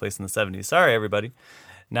this takes place in the 70s. Sorry, everybody.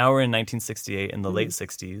 Now we're in 1968 in the late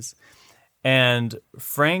 60s. And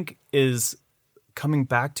Frank is coming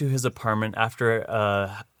back to his apartment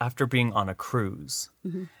after being on a cruise.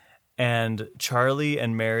 And Charlie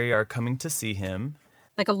and Mary are coming to see him.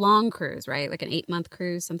 Like a long cruise, right? Like an 8-month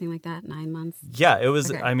cruise, something like that, 9 months? Yeah, it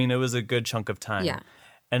was. Okay. I mean, it was a good chunk of time. Yeah.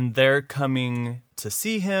 And they're coming to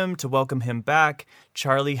see him, to welcome him back.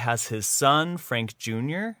 Charlie has his son, Frank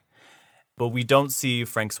Jr., but we don't see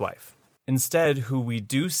Frank's wife. Instead, who we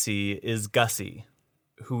do see is Gussie,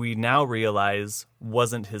 who we now realize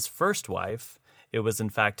wasn't his first wife. It was, in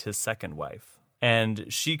fact, his second wife. And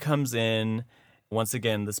she comes in, once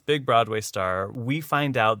again, this big Broadway star, we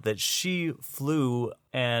find out that she flew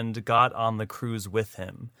and got on the cruise with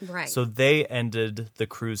him. Right. So they ended the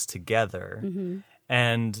cruise together.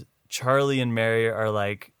 And Charlie and Mary are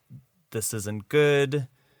like, this isn't good.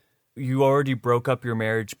 You already broke up your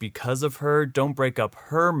marriage because of her. Don't break up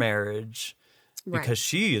her marriage because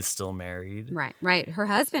she is still married. Right. Her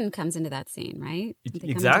husband comes into that scene, right? They come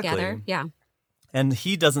Exactly. together. Yeah. And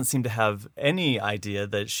he doesn't seem to have any idea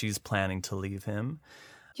that she's planning to leave him.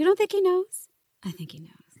 You don't think he knows? I think he knows.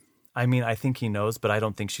 I mean, I think he knows, but I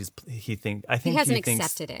don't think he hasn't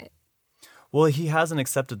accepted it. Well, he hasn't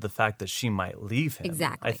accepted the fact that she might leave him.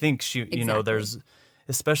 Exactly. I think there's,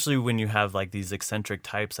 especially when you have like these eccentric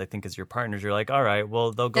types, I think as your partners, you're like, all right,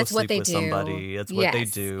 well, they'll go sleep with somebody. That's what they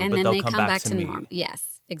do. And but then they'll they come back to me. normal. Yes,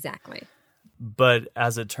 exactly. But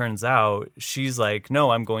as it turns out, she's like,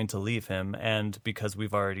 no, I'm going to leave him. And because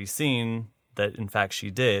we've already seen that, in fact,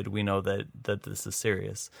 she did, we know that this is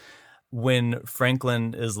serious. When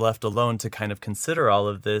Franklin is left alone to kind of consider all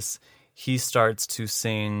of this, he starts to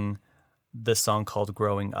sing this song called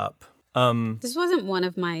Growing Up. This wasn't one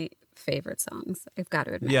of my favorite songs, I've got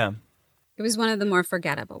to admit. Yeah. It was one of the more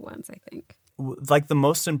forgettable ones, I think. Like the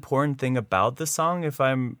most important thing about the song, if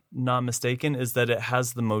I'm not mistaken, is that it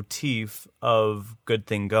has the motif of Good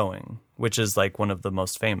Thing Going, which is like one of the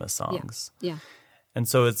most famous songs. Yeah. And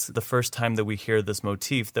so it's the first time that we hear this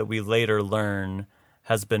motif that we later learn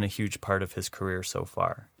has been a huge part of his career so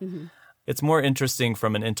far. Mm-hmm. It's more interesting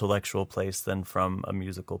from an intellectual place than from a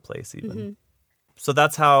musical place even. Mm-hmm. So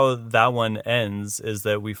that's how that one ends, is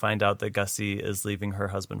that we find out that Gussie is leaving her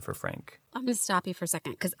husband for Frank. I'm going to stop you for a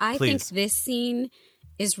second because I think this scene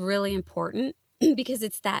is really important because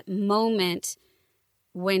it's that moment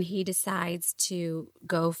when he decides to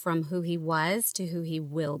go from who he was to who he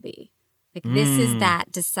will be. Like this is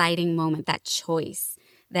that deciding moment, that choice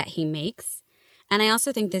that he makes. And I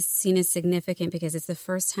also think this scene is significant because it's the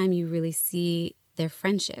first time you really see their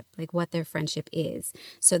friendship, like what their friendship is.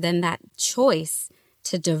 So then that choice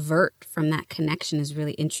to divert from that connection is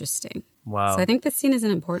really interesting. Wow. So I think this scene is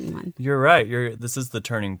an important one. You're right. This is the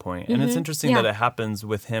turning point. And it's interesting that it happens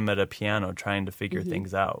with him at a piano trying to figure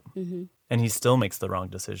things out. Mm-hmm. And he still makes the wrong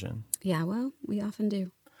decision. Yeah, well, we often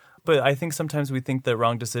do. But I think sometimes we think that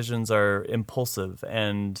wrong decisions are impulsive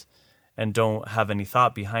and don't have any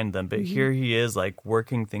thought behind them. But here he is like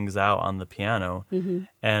working things out on the piano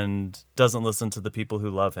and doesn't listen to the people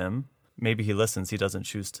who love him. Maybe he listens. He doesn't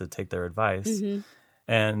choose to take their advice.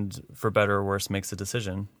 And for better or worse makes a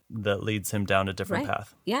decision that leads him down a different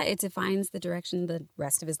path. Yeah, it defines the direction the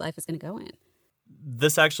rest of his life is going to go in.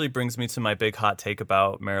 This actually brings me to my big hot take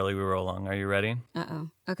about Merrily We Roll Along. Are you ready? Uh-oh.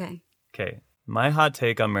 Okay. Okay. My hot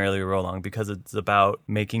take on Merrily We Roll Along, because it's about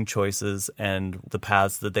making choices and the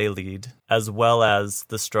paths that they lead, as well as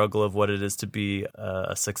the struggle of what it is to be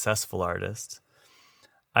a successful artist.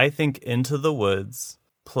 I think Into the Woods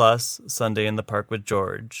plus Sunday in the Park with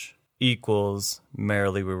George equals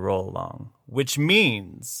Merrily We Roll Along, which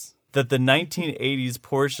means that the 1980s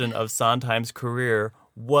portion of Sondheim's career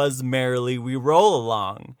was Merrily We Roll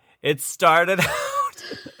Along. It started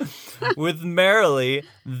out with Merrily,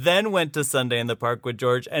 then went to Sunday in the Park with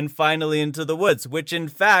George, and finally Into the Woods, which in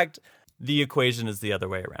fact, the equation is the other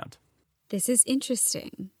way around. This is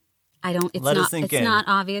interesting. It's not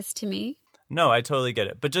obvious to me. No, I totally get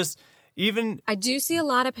it. But just even... I do see a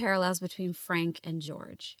lot of parallels between Frank and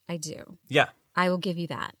George. I do. Yeah. I will give you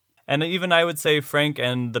that. And even I would say Frank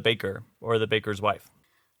and the baker, or the baker's wife.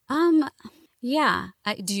 Yeah.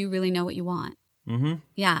 Do you really know what you want? Mm-hmm.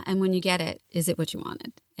 Yeah. And when you get it, is it what you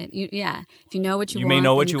wanted? If you know what you want, you may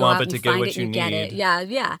know what you want, but to get what you need. Get it.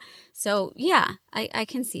 Yeah. So, yeah, I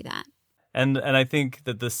can see that. And I think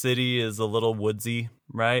that the city is a little woodsy,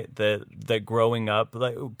 right? That growing up,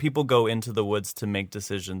 like people go into the woods to make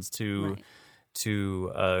decisions to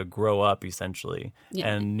grow up, essentially. Yeah.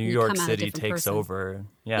 And New York City takes over.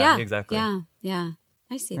 Yeah, exactly. Yeah.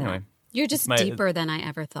 I see that. You're just deeper than I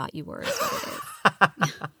ever thought you were, is what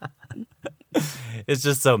it is. It's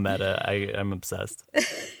just so meta. I'm obsessed.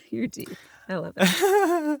 You're deep. I love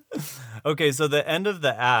it. Okay, so the end of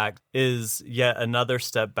the act is yet another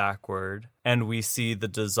step backward, and we see the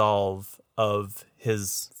dissolve of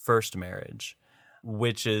his first marriage,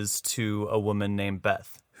 which is to a woman named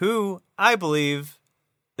Beth, who I believe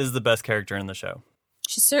is the best character in the show.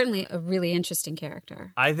 She's certainly a really interesting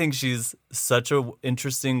character. I think she's such an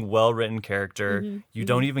interesting, well-written character. Mm-hmm. You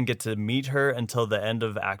don't even get to meet her until the end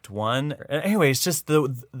of Act 1. Anyway, it's just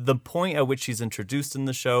the point at which she's introduced in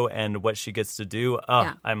the show and what she gets to do.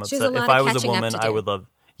 I'm obsessed. If I was a woman, I would love...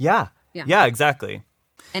 Yeah, exactly.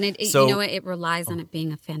 And it relies on it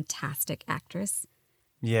being a fantastic actress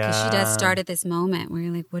Yeah. Because she does start at this moment where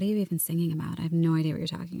you're like, what are you even singing about? I have no idea what you're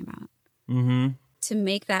talking about. Mm-hmm. To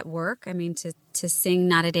make that work, I mean, to sing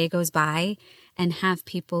Not a Day Goes By and have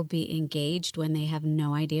people be engaged when they have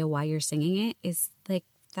no idea why you're singing it is like,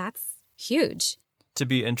 that's huge. To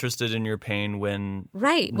be interested in your pain when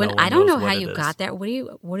right. No when one I don't knows know how what you it got is. there.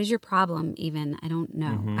 What is your problem even? I don't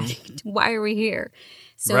know. Mm-hmm. Why are we here?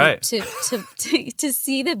 So Right. to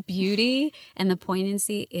see the beauty and the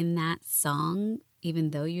poignancy in that song,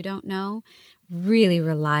 even though you don't know, really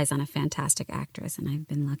relies on a fantastic actress, and I've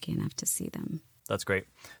been lucky enough to see them. That's great.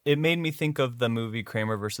 It made me think of the movie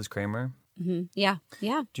Kramer versus Kramer. Mm-hmm. Yeah.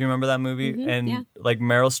 Do you remember that movie? Mm-hmm. And Yeah. like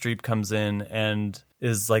Meryl Streep comes in and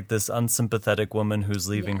is like this unsympathetic woman who's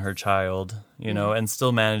leaving her child, you know, and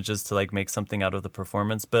still manages to like make something out of the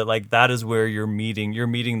performance. But like that is where you're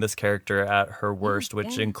meeting this character at her worst,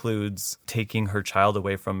 which includes taking her child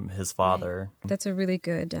away from his father. Right. That's a really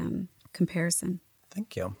good comparison.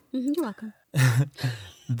 Thank you. Mm-hmm. You're welcome.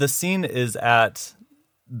 The scene is at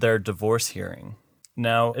their divorce hearing.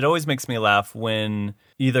 Now, it always makes me laugh when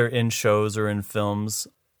either in shows or in films,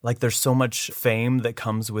 like there's so much fame that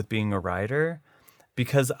comes with being a writer,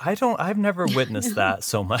 because I've never witnessed that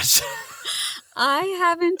so much. I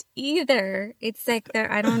haven't either. It's like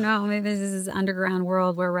I don't know. Maybe this is this underground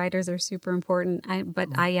world where writers are super important.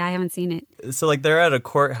 I haven't seen it. So like they're at a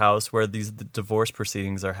courthouse where the divorce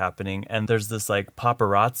proceedings are happening, and there's this like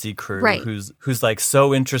paparazzi crew who's like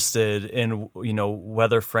so interested in, you know,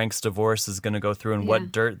 whether Frank's divorce is going to go through and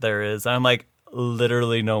what dirt there is. And I'm like,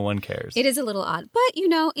 literally no one cares. It is a little odd. But, you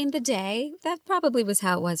know, in the day, that probably was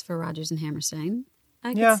how it was for Rodgers and Hammerstein.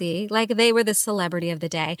 I could see. Like, they were the celebrity of the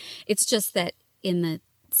day. It's just that in the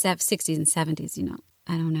 60s and 70s, you know,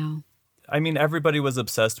 I don't know. I mean, everybody was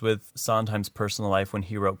obsessed with Sondheim's personal life when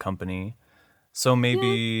he wrote Company. So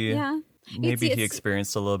maybe he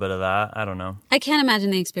experienced a little bit of that. I don't know. I can't imagine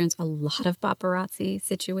they experienced a lot of paparazzi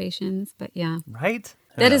situations, but yeah. Right?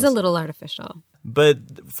 That is a little artificial.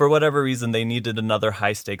 But for whatever reason, they needed another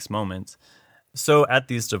high-stakes moment. So at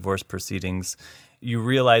these divorce proceedings, you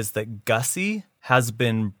realize that Gussie has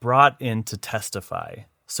been brought in to testify.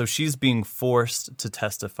 So she's being forced to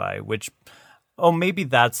testify, which, maybe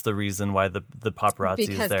that's the reason why the paparazzi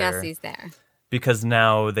is there. Because Gussie's there. Because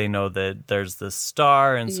now they know that there's this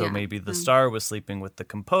star, and so maybe the star was sleeping with the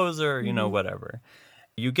composer, you know, whatever.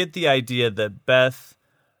 You get the idea that Beth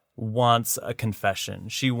wants a confession.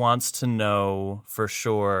 She wants to know for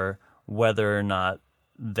sure whether or not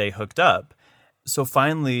they hooked up. So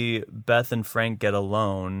finally, Beth and Frank get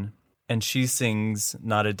alone, and she sings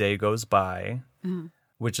Not a Day Goes By,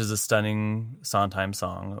 which is a stunning Sondheim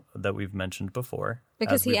song that we've mentioned before.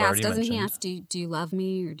 Because he asked, doesn't he ask, do you love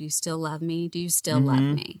me, or do you still love me? Do you still love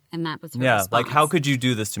me? And that was her response. Like, how could you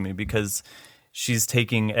do this to me? Because she's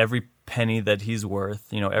taking every penny that he's worth,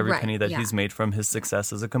 you know, every penny that he's made from his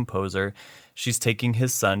success as a composer. She's taking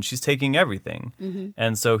his son. She's taking everything.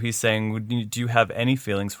 And so he's saying, do you have any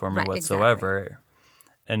feelings for me whatsoever? Exactly.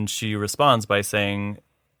 And she responds by saying,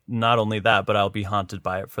 not only that, but I'll be haunted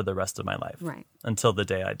by it for the rest of my life. Right. Until the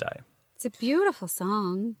day I die. It's a beautiful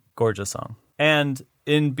song. Gorgeous song. And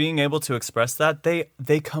in being able to express that,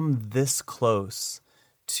 they come this close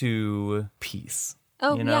to peace.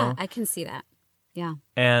 Oh, you know? Yeah, I can see that. Yeah.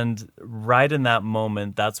 And right in that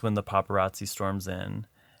moment, that's when the paparazzi storms in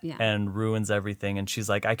and ruins everything. And she's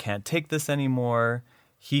like, I can't take this anymore.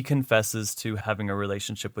 He confesses to having a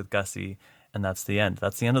relationship with Gussie, and that's the end.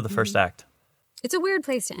 That's the end of the first act. It's a weird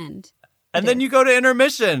place to end. And then you go to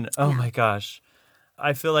intermission. Oh, my gosh.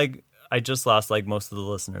 I feel like I just lost like most of the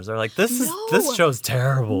listeners. They're like, this show's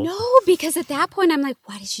terrible. No, because at that point, I'm like,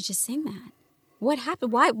 why did she just sing that? What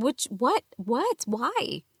happened? Why? What?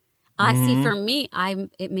 Why? I see. For me,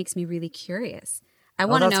 it makes me really curious. I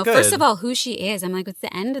want to know, first of all, who she is. I'm like, it's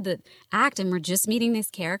the end of the act, and we're just meeting this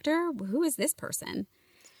character. Who is this person?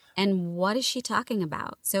 And what is she talking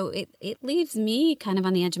about? So it leaves me kind of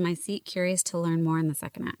on the edge of my seat, curious to learn more in the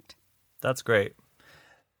second act. That's great.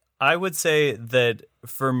 I would say that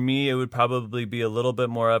for me, it would probably be a little bit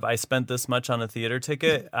more of, I spent this much on a theater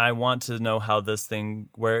ticket. I want to know how this thing,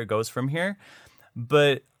 where it goes from here.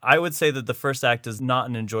 But I would say that the first act is not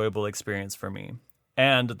an enjoyable experience for me.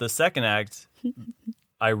 And the second act,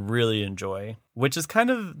 I really enjoy, which is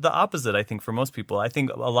kind of the opposite, I think, for most people. I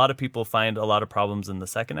think a lot of people find a lot of problems in the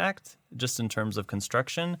second act, just in terms of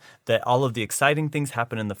construction, that all of the exciting things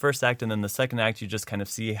happen in the first act, and then the second act, you just kind of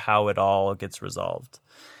see how it all gets resolved.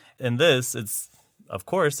 In this, it's, of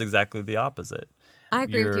course, exactly the opposite. I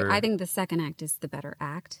agree with you. I think the second act is the better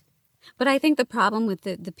act. But I think the problem with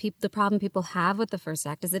the problem people have with the first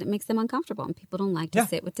act is that it makes them uncomfortable, and people don't like to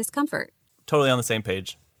sit with discomfort. Totally on the same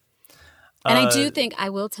page. And I do think, I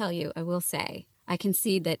will say, I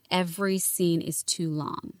concede that every scene is too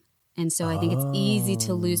long. And so I think it's easy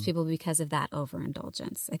to lose people because of that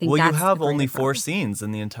overindulgence. I think well, that's you have the only greater 4 problem. scenes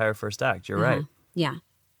in the entire first act. You're right. Yeah.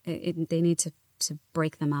 They need to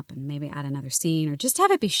break them up and maybe add another scene or just have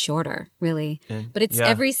it be shorter, really. But it's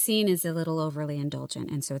every scene is a little overly indulgent.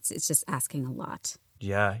 And so it's just asking a lot.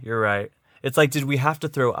 Yeah, you're right. It's like, did we have to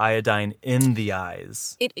throw iodine in the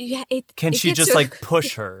eyes? Can she just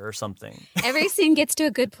push her or something? Every scene gets to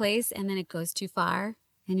a good place and then it goes too far.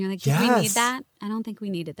 And you're like, did we need that? I don't think we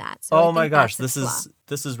needed that. So oh my gosh, this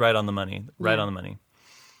is right on the money. Right on the money.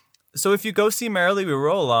 So if you go see Merrily We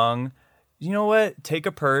Roll Along, you know what? Take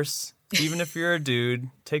a purse. Even if you're a dude,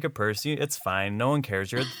 take a purse. It's fine. No one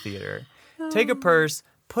cares. You're at the theater. Take a purse.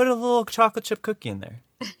 Put a little chocolate chip cookie in there.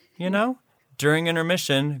 You know? During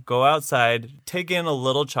intermission, go outside, take in a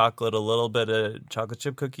little chocolate, a little bit of chocolate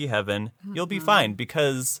chip cookie heaven. You'll be fine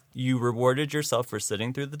because you rewarded yourself for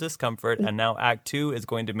sitting through the discomfort, and now Act 2 is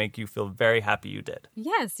going to make you feel very happy you did.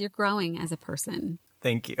 Yes, you're growing as a person.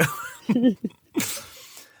 Thank you.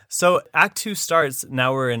 So Act 2 starts,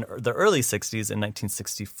 now we're in the early 60s in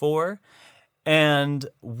 1964, and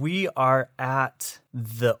we are at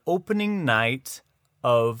the opening night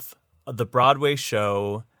of the Broadway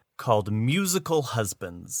show called Musical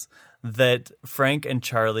Husbands that Frank and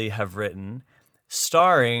Charlie have written,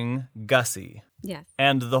 starring Gussie. Yes.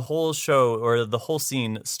 And the whole show, or the whole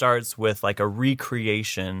scene, starts with like a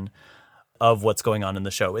recreation of what's going on in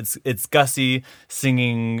the show. It's Gussie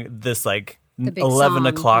singing this like 11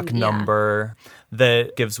 o'clock number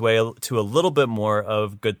that gives way to a little bit more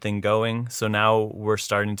of Good Thing Going. So now we're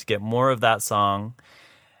starting to get more of that song.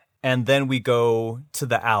 And then we go to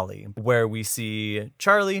the alley where we see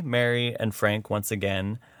Charlie, Mary, and Frank once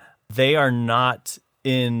again. They are not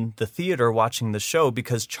in the theater watching the show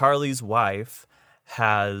because Charlie's wife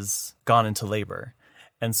has gone into labor.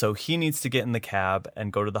 And so he needs to get in the cab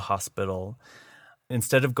and go to the hospital.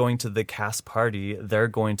 Instead of going to the cast party, they're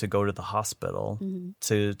going to go to the hospital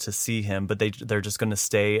to see him. But they're just going to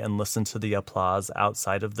stay and listen to the applause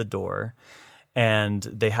outside of the door. And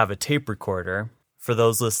they have a tape recorder. For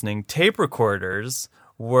those listening, tape recorders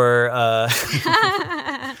were...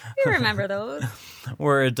 You remember those.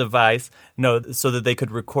 Were a device, so that they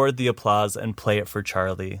could record the applause and play it for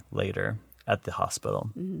Charlie later at the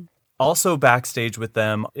hospital. Mm-hmm. Also backstage with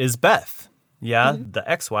them is Beth, the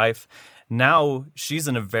ex-wife. Now she's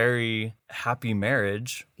in a very happy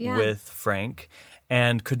marriage with Frank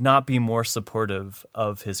and could not be more supportive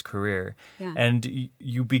of his career. Yeah. And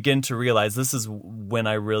you begin to realize, this is when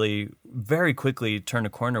I really very quickly turn a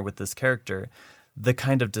corner with this character, the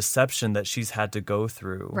kind of deception that she's had to go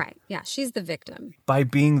through. Right. Yeah. She's the victim. By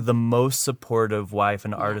being the most supportive wife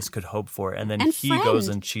an artist could hope for. And then he goes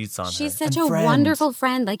and cheats on her. She's such a wonderful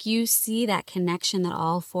friend. Like, you see that connection that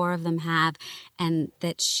all 4 of them have, and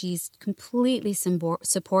that she's completely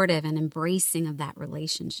supportive and embracing of that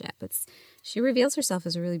relationship. She reveals herself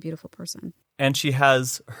as a really beautiful person. And she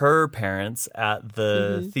has her parents at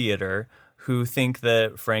the theater who think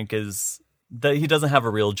that Frank that he doesn't have a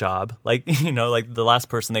real job. Like, like the last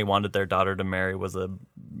person they wanted their daughter to marry was a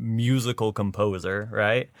musical composer,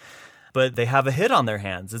 right? But they have a hit on their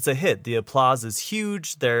hands. It's a hit. The applause is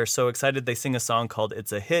huge. They're so excited. They sing a song called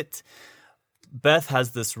It's a Hit. Beth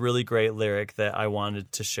has this really great lyric that I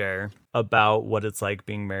wanted to share about what it's like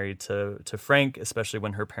being married to Frank, especially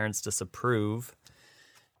when her parents disapprove.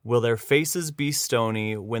 Will their faces be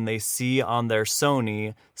stony when they see on their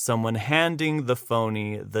Sony someone handing the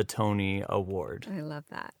phony the Tony Award? I love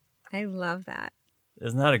that. I love that.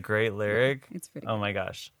 Isn't that a great lyric? It's pretty Oh my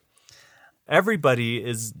gosh. Everybody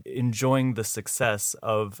is enjoying the success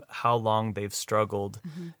of how long they've struggled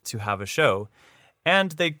to have a show.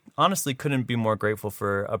 And they honestly couldn't be more grateful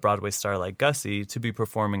for a Broadway star like Gussie to be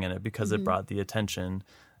performing in it because it brought the attention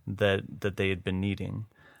that they had been needing.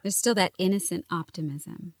 There's still that innocent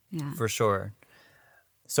optimism. Yeah. For sure.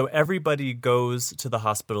 So everybody goes to the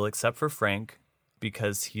hospital except for Frank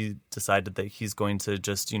because he decided that he's going to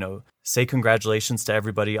just, say congratulations to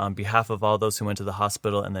everybody on behalf of all those who went to the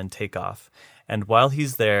hospital and then take off. And while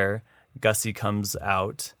he's there, Gussie comes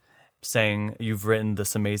out saying, "You've written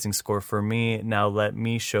this amazing score for me. Now let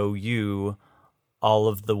me show you all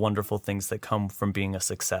of the wonderful things that come from being a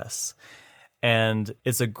success." And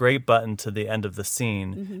it's a great button to the end of the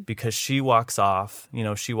scene because she walks off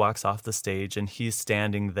the stage and he's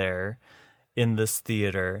standing there in this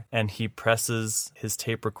theater and he presses his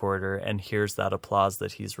tape recorder and hears that applause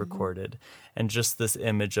that he's recorded. And just this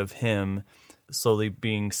image of him slowly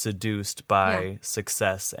being seduced by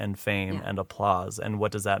success and fame and applause. And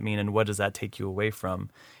what does that mean? And what does that take you away from?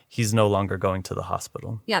 He's no longer going to the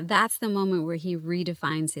hospital. Yeah, that's the moment where he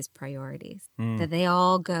redefines his priorities. That they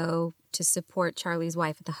all go to support Charlie's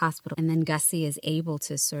wife at the hospital. And then Gussie is able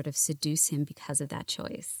to sort of seduce him because of that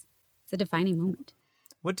choice. It's a defining moment.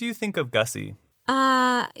 What do you think of Gussie?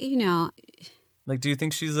 You know... Like, do you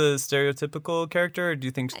think she's a stereotypical character, or do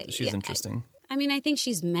you think she's interesting? I mean, I think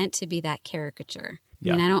she's meant to be that caricature.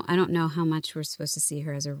 Yeah. I mean, I don't know how much we're supposed to see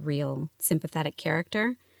her as a real sympathetic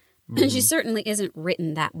character. She certainly isn't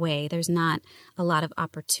written that way. There's not a lot of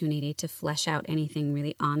opportunity to flesh out anything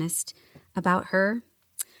really honest about her.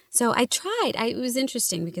 So I tried. It was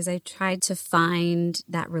interesting because I tried to find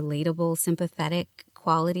that relatable, sympathetic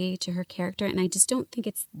quality to her character, and I just don't think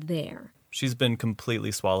it's there. She's been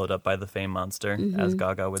completely swallowed up by the fame monster, as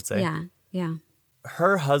Gaga would say. Yeah.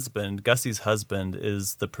 Her husband, Gussie's husband,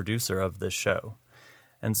 is the producer of this show.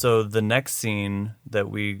 And so the next scene that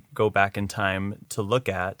we go back in time to look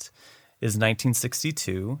at is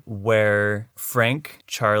 1962, where Frank,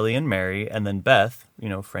 Charlie, and Mary, and then Beth,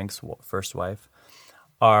 Frank's first wife,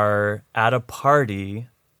 are at a party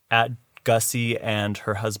at Gussie and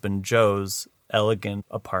her husband Joe's elegant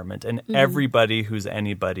apartment, and everybody who's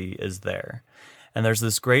anybody is there. And there's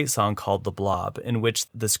this great song called The Blob, in which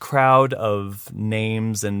this crowd of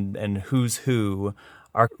names and who's who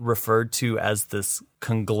are referred to as this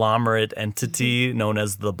conglomerate entity known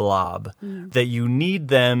as the Blob, that you need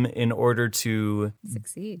them in order to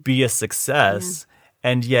Succeed. Be a success.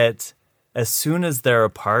 And yet, as soon as they're a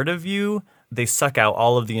part of you, they suck out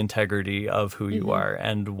all of the integrity of who you are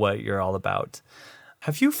and what you're all about.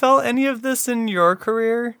 Have you felt any of this in your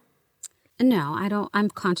career? No, I don't. I'm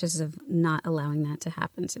conscious of not allowing that to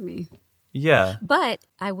happen to me. Yeah. But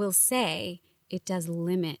I will say it does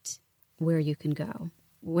limit where you can go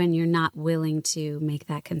when you're not willing to make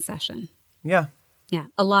that concession. Yeah. Yeah,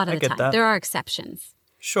 a lot of the time. That. There are exceptions.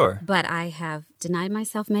 Sure. But I have denied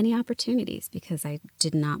myself many opportunities because I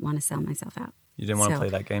did not want to sell myself out. You didn't want to play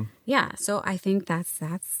that game? Yeah, so I think that's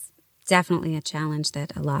definitely a challenge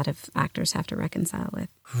that a lot of actors have to reconcile with.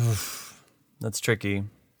 That's tricky.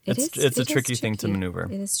 It's a tricky thing to maneuver.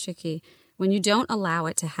 It is tricky. When you don't allow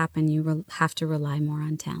it to happen, you have to rely more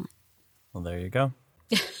on talent. Well, there you go.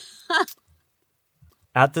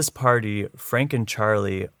 At this party, Frank and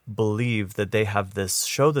Charlie believe that they have this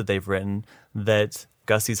show that they've written that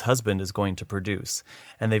Gussie's husband is going to produce.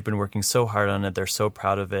 And they've been working so hard on it. They're so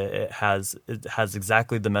proud of it. It has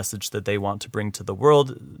exactly the message that they want to bring to the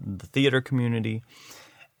world, the theater community.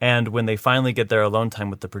 And when they finally get their alone time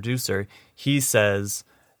with the producer, he says,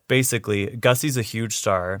 basically, Gussie's a huge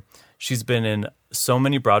star. She's been in so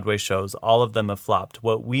many Broadway shows. All of them have flopped.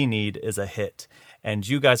 What we need is a hit. And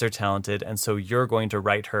you guys are talented, and so you're going to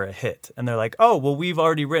write her a hit. And they're like, oh, well, we've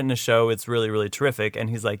already written a show. It's really, really terrific. And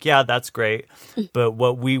he's like, yeah, that's great. But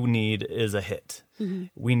what we need is a hit.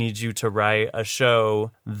 We need you to write a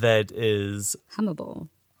show that is... Hummable.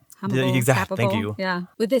 Exactly. Thank you. Yeah.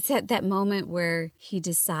 With that moment where he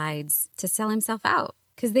decides to sell himself out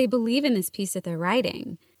because they believe in this piece that they're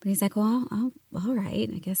writing. But he's like, well, all right.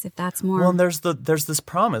 I guess if that's more... Well, and there's this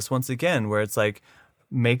promise, once again, where it's like,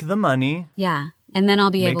 make the money. Yeah. And then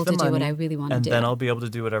I'll be able to do what I really want to do. And then I'll be able to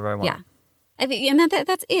do whatever I want. Yeah. I think, and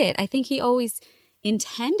that's it. I think he always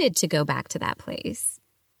intended to go back to that place.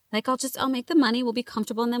 Like, I'll make the money, we'll be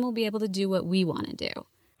comfortable, and then we'll be able to do what we want to do.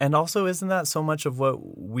 And also, isn't that so much of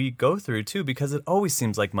what we go through, too? Because it always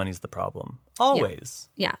seems like money's the problem. Always.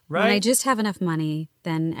 Yeah. Right? When I just have enough money,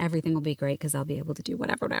 then everything will be great because I'll be able to do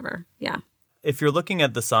whatever. Yeah. If you're looking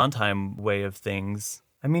at the Sondheim way of things,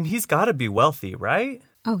 I mean, he's got to be wealthy, right?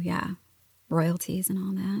 Oh, yeah. Royalties and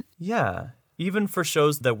all that. Yeah. Even for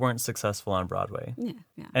shows that weren't successful on Broadway. Yeah.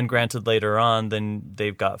 And granted, later on, then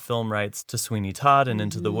they've got film rights to Sweeney Todd and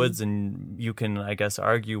Into the Woods, and you can, I guess,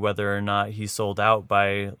 argue whether or not he sold out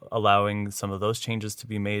by allowing some of those changes to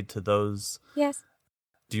be made to those. Yes.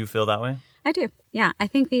 Do you feel that way? I do. Yeah. I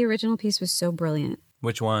think the original piece was so brilliant.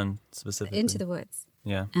 Which one specifically? Into the Woods.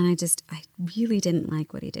 Yeah. And I really didn't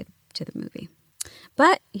like what he did to the movie.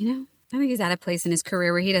 But, I think he's at a place in his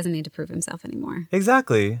career where he doesn't need to prove himself anymore.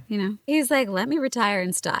 Exactly. He's like, let me retire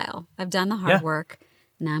in style. I've done the hard work.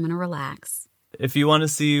 Now I'm going to relax. If you want to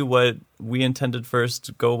see what we intended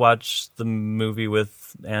first, go watch the movie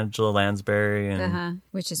with Angela Lansbury and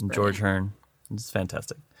which is George Hearn. It's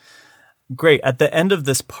fantastic. Great. At the end of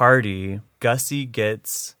this party, Gussie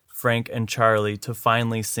gets Frank and Charlie to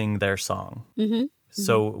finally sing their song. Mm-hmm.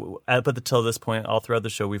 So up until this point, all throughout the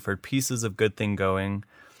show, we've heard pieces of Good Thing Going.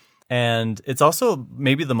 And it's also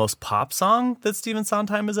maybe the most pop song that Stephen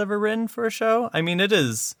Sondheim has ever written for a show. I mean, it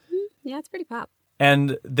is Yeah, it's pretty pop.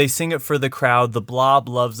 And they sing it for the crowd. The Blob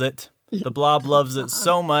loves it. The Blob loves it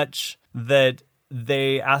so much that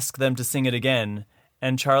they ask them to sing it again.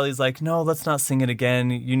 And Charlie's like, no, let's not sing it again.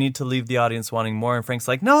 You need to leave the audience wanting more. And Frank's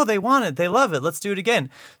like, no, they want it. They love it. Let's do it again.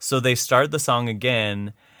 So they start the song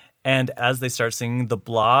again. And as they start singing, the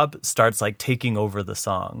Blob starts like taking over the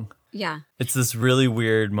song. Yeah. It's this really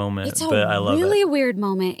weird moment, but I love it. It's a really weird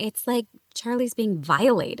moment. It's like Charlie's being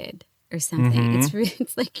violated or something.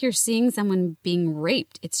 It's like you're seeing someone being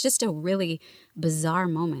raped. It's just a really bizarre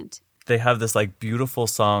moment. They have this like beautiful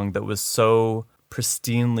song that was so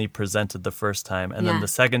pristinely presented the first time. And then the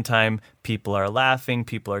second time, people are laughing,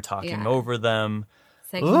 people are talking over them.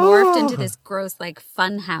 It's like morphed into this gross like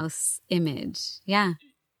funhouse image. Yeah.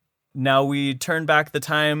 Now we turn back the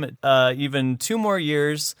time even 2 more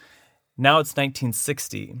years. Now it's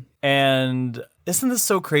 1960. And isn't this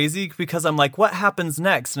so crazy? Because I'm like, what happens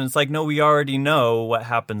next? And it's like, no, we already know what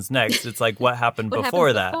happens next. It's like, what happened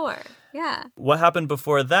before that? Yeah. What happened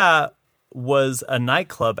before that was a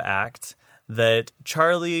nightclub act that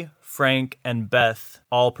Charlie, Frank, and Beth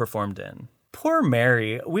all performed in. Poor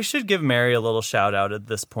Mary. We should give Mary a little shout out at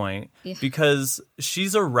this point because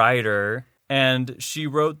she's a writer and she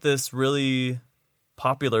wrote this really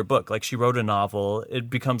popular book. Like she wrote a novel. It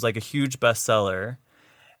becomes like a huge bestseller.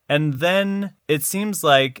 And then it seems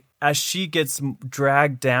like as she gets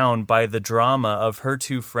dragged down by the drama of her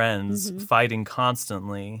 2 friends fighting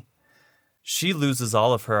constantly, she loses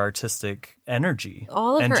all of her artistic energy.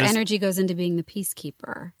 All of her energy goes into being the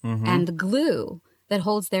peacekeeper and the glue that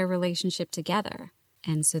holds their relationship together.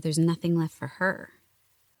 And so there's nothing left for her.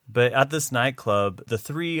 But at this nightclub, the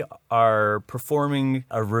 3 are performing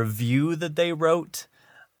a review that they wrote,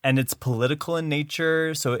 and it's political in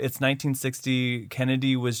nature. So it's 1960.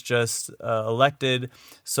 Kennedy was just elected.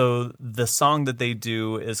 So the song that they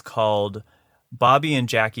do is called Bobby and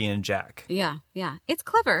Jackie and Jack. Yeah. It's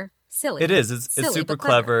clever. Silly. It is. It's super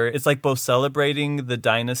clever. It's like both celebrating the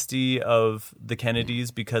dynasty of the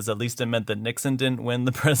Kennedys because at least it meant that Nixon didn't win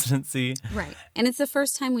the presidency. Right. And it's the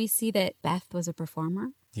first time we see that Beth was a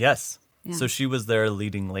performer. Yes. Yeah. So she was their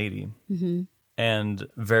leading lady. And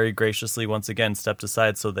very graciously, once again, stepped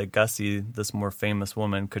aside so that Gussie, this more famous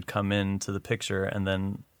woman, could come into the picture and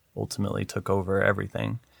then ultimately took over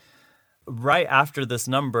everything. Right after this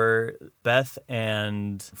number, Beth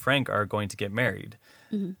and Frank are going to get married.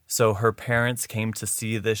 So her parents came to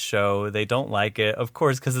see this show. They don't like it, of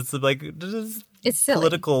course, because it's like it's silly.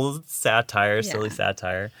 Political satire, silly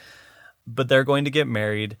satire. But they're going to get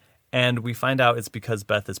married, and we find out it's because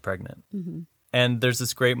Beth is pregnant. And there's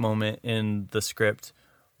this great moment in the script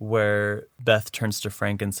where Beth turns to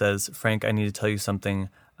Frank and says, Frank, I need to tell you something.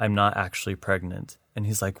 I'm not actually pregnant. And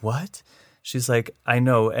he's like, what? She's like, I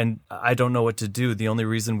know, and I don't know what to do. The only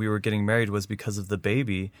reason we were getting married was because of the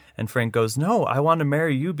baby. And Frank goes, no, I want to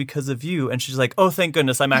marry you because of you. And she's like, oh, thank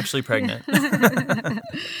goodness, I'm actually pregnant.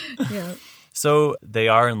 So they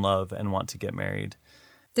are in love and want to get married.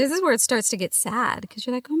 This is where it starts to get sad because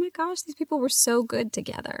you're like, oh my gosh, these people were so good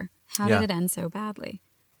together. How did it end so badly?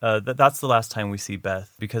 That's the last time we see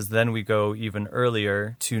Beth, because then we go even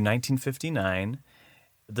earlier to 1959.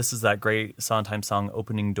 This is that great Sondheim song,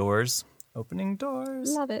 Opening Doors. Opening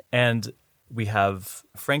Doors. Love it. And we have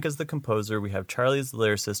Frank as the composer, we have Charlie as the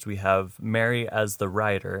lyricist, we have Mary as the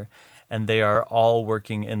writer, and they are all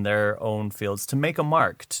working in their own fields to make a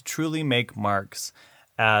mark, to truly make marks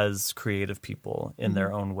as creative people in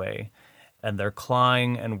their own way. And they're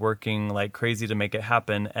clawing and working like crazy to make it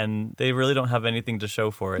happen, and they really don't have anything to show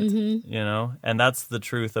for it, you know? And that's the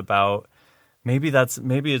truth about maybe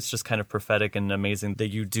it's just kind of prophetic and amazing that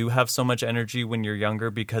you do have so much energy when you're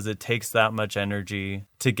younger, because it takes that much energy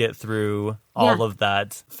to get through all of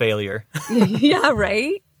that failure. Yeah,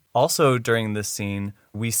 right? Also, during this scene,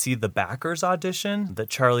 we see the backers audition that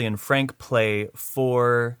Charlie and Frank play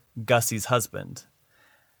for Gussie's husband.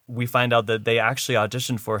 We find out that they actually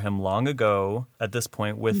auditioned for him long ago at this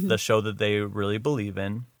point with the show that they really believe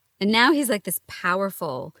in. And now he's like this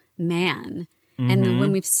powerful man. And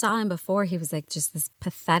when we saw him before, he was like just this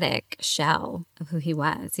pathetic shell of who he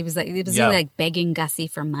was. He was like begging Gussie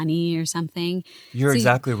for money or something. You're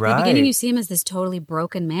exactly right. In the beginning, you see him as this totally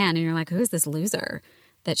broken man, and you're like, who's this loser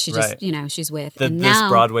that she just, she's with? This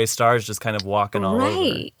Broadway star is just kind of walking all over.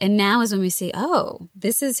 Right. And now is when we see, oh,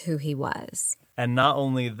 this is who he was. And not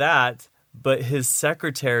only that, but his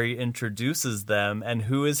secretary introduces them. And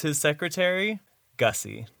who is his secretary?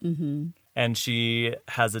 Gussie. And she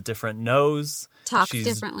has a different nose. Talks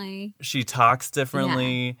differently. She talks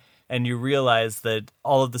differently. Yeah. And you realize that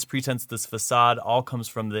all of this pretense, this facade, all comes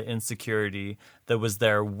from the insecurity that was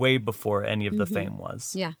there way before any of the fame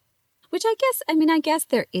was. Yeah. Which I guess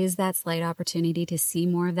there is that slight opportunity to see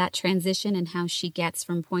more of that transition and how she gets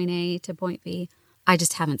from point A to point B. I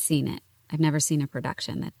just haven't seen it. I've never seen a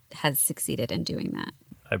production that has succeeded in doing that.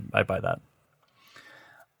 I buy that.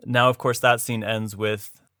 Now, of course, that scene ends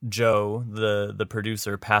with Joe, the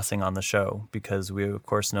producer, passing on the show, because we, of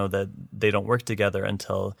course, know that they don't work together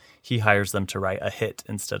until he hires them to write a hit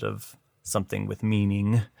instead of something with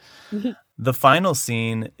meaning. The final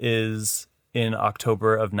scene is in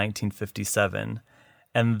October of 1957,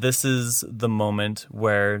 and this is the moment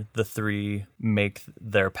where the three make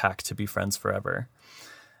their pact to be friends forever.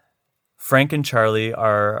 Frank and Charlie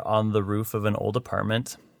are on the roof of an old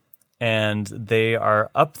apartment, and they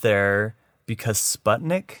are up there because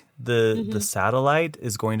Sputnik, the satellite,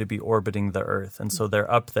 is going to be orbiting the Earth. And so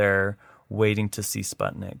they're up there waiting to see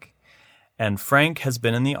Sputnik. And Frank has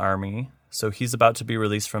been in the Army, so he's about to be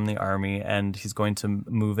released from the Army, and he's going to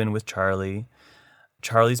move in with Charlie.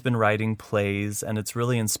 Charlie's been writing plays, and it's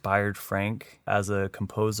really inspired Frank as a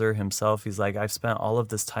composer himself. He's like, I've spent all of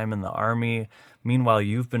this time in the Army. Meanwhile,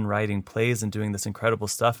 you've been writing plays and doing this incredible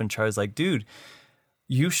stuff. And Charlie's like, dude,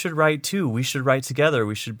 you should write too. We should write together.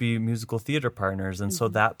 We should be musical theater partners. And so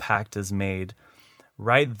that pact is made.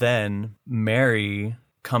 Right then, Mary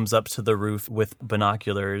comes up to the roof with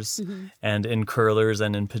binoculars and in curlers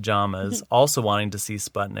and in pajamas, also wanting to see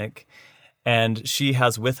Sputnik. And she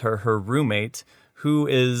has with her her roommate, who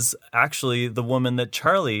is actually the woman that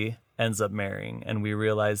Charlie ends up marrying. And we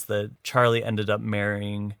realize that Charlie ended up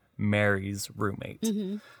marrying Mary's roommate.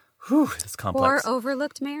 Whew, it's complex. Or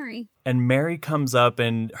overlooked Mary. And Mary comes up,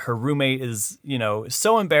 and her roommate is,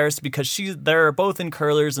 so embarrassed because they're both in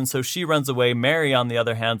curlers, and so she runs away. Mary, on the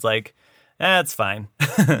other hand, is like, it's fine.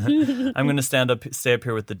 I'm going to stay up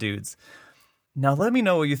here with the dudes. Now, let me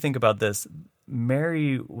know what you think about this.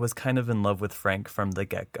 Mary was kind of in love with Frank from the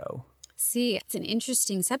get-go. See, it's an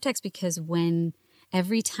interesting subtext because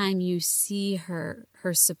every time you see her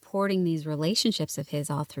supporting these relationships of his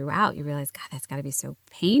all throughout, you realize, God, that's got to be so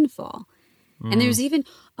painful. And there's even,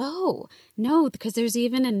 because there's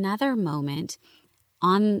even another moment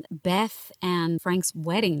on Beth and Frank's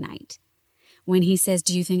wedding night when he says,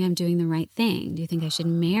 do you think I'm doing the right thing? Do you think I should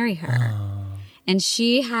marry her? And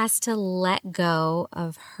she has to let go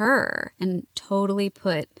of her and totally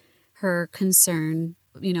put her concern,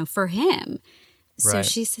 for him. So Right.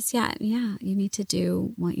 she says, yeah, you need to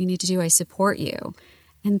do what you need to do. I support you.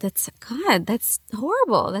 And that's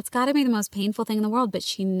horrible. That's got to be the most painful thing in the world. But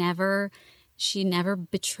she never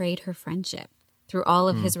betrayed her friendship through all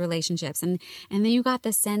of his relationships. And then you got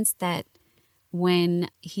the sense that when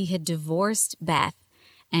he had divorced Beth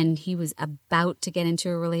and he was about to get into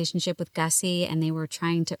a relationship with Gussie and they were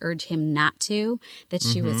trying to urge him not to, that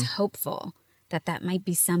she was hopeful that might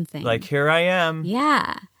be something. Like, here I am.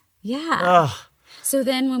 Yeah. Ugh. So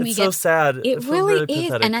then when we It's get... so sad. It feels really really is.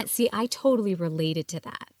 pathetic. And I totally related to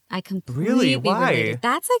that. I completely Really? Why? related.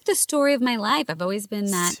 That's like the story of my life. I've always been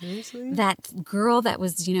Seriously? that girl that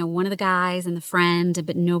was, one of the guys and the friend,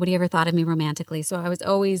 but nobody ever thought of me romantically. So I was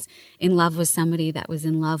always in love with somebody that was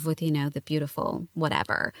in love with, the beautiful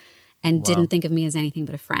whatever, and didn't think of me as anything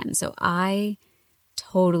but a friend. So I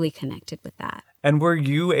totally connected with that. And were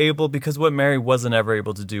you able, because what Mary wasn't ever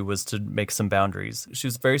able to do was to make some boundaries. She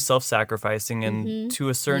was very self-sacrificing, and to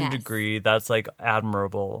a certain Yes. degree, that's like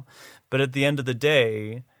admirable. But at the end of the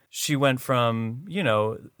day, she went from,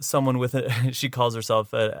 someone with she calls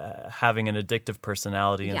herself having an addictive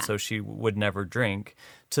personality, and so she would never drink,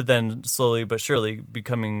 to then slowly but surely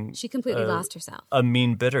becoming... She completely lost herself. A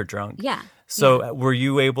mean, bitter drunk. Yeah. So were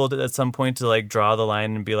you able to, at some point, to like draw the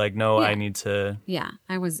line and be like, no, Yeah. I need to... Yeah,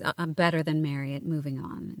 I was better than Mary at moving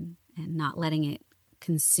on and not letting it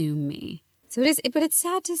consume me. So it is, but it's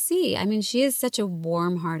sad to see. I mean, she is such a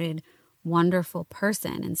warm-hearted, wonderful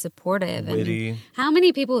person and supportive. Witty. And how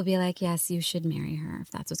many people would be like, yes, you should marry her if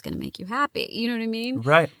that's what's going to make you happy. You know what I mean?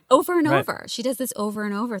 Right. Over and Right. over. She does this over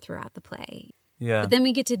and over throughout the play. Yeah. But then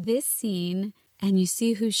we get to this scene and you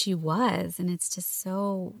see who she was, and it's just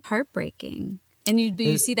so heartbreaking. And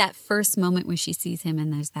you see that first moment where she sees him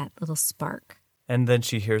and there's that little spark. And then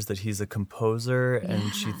she hears that he's a composer,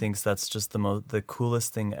 and she thinks that's just the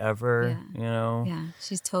coolest thing ever, Yeah,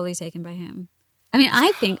 she's totally taken by him. I mean,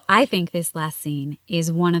 I think this last scene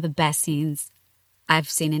is one of the best scenes I've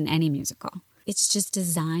seen in any musical. It's just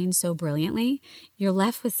designed so brilliantly. You're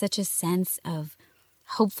left with such a sense of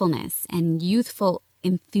hopefulness and youthful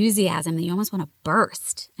enthusiasm that you almost want to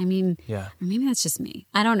burst. I mean, or maybe that's just me.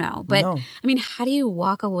 I don't know. But No. I mean, how do you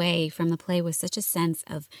walk away from the play with such a sense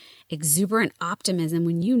of exuberant optimism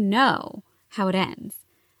when you know how it ends?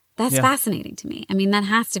 That's fascinating to me. I mean, that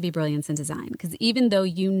has to be brilliance in design, because even though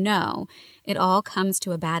you know it all comes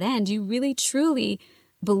to a bad end, you really truly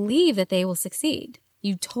believe that they will succeed.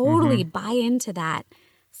 You totally buy into that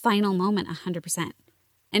final moment 100%.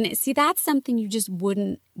 And see, that's something you just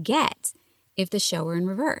wouldn't get if the show were in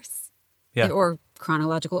reverse. Yeah. Or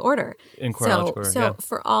chronological order. In chronological order, So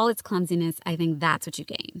for all its clumsiness, I think that's what you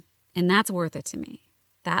gain. And that's worth it to me.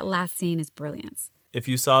 That last scene is brilliance. If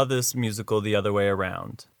you saw this musical the other way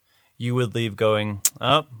around, you would leave going,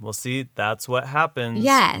 oh, well, see, that's what happens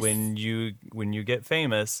when you get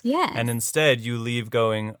famous. Yes. And instead you leave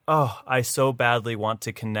going, oh, I so badly want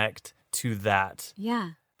to connect to that.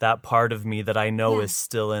 Yeah. That part of me that I know is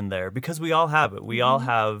still in there. Because we all have it. We all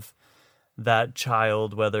have that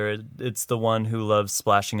child, whether it's the one who loves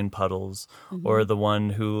splashing in puddles or the one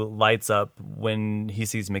who lights up when he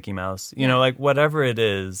sees Mickey Mouse. You know, like whatever it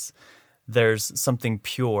is, there's something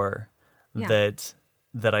pure that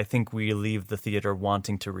I think we leave the theater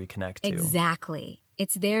wanting to reconnect to. Exactly.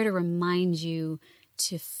 It's there to remind you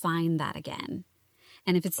to find that again.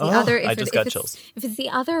 And if it's the I just got chills. If it's the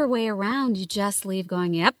other way around, you just leave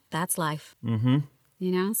going, yep, that's life. Mm-hmm.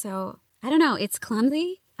 You know, so I don't know. It's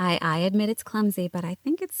clumsy. I admit it's clumsy, but I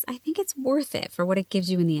think it's worth it for what it gives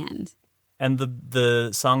you in the end. And the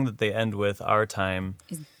song that they end with, Our Time,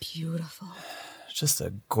 is beautiful. Just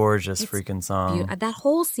a gorgeous freaking song. That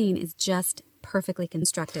whole scene is just perfectly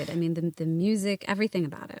constructed. I mean, the music, everything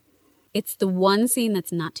about it. It's the one scene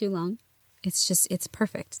that's not too long. It's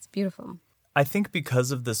perfect. It's beautiful. I think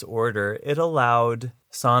because of this order, it allowed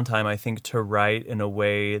Sondheim, I think, to write in a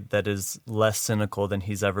way that is less cynical than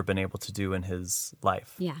he's ever been able to do in his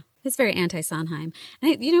life. Yeah, it's very anti-Sondheim.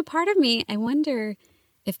 And, part of me, I wonder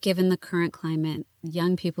if given the current climate,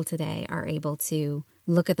 young people today are able to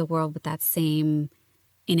look at the world with that same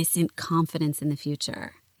innocent confidence in the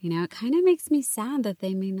future. It kind of makes me sad that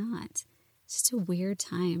they may not. It's just a weird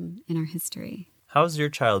time in our history. How's your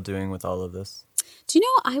child doing with all of this? Do you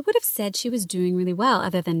know, I would have said she was doing really well,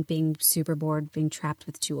 other than being super bored, being trapped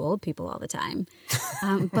with two old people all the time.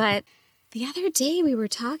 But the other day we were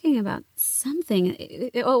talking about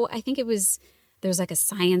something. I think it was, there's like a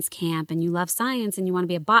science camp and you love science and you want to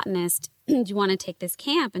be a botanist. Do you want to take this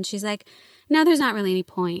camp? And she's like, no, there's not really any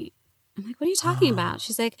point. I'm like, what are you talking about?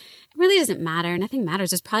 She's like, it really doesn't matter. Nothing matters.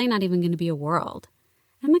 There's probably not even going to be a world.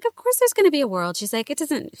 I'm like, of course there's going to be a world. She's like, it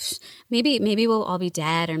doesn't, maybe we'll all be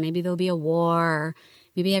dead, or maybe there'll be a war, or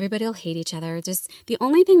maybe everybody will hate each other. Just the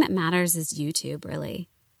only thing that matters is YouTube, really.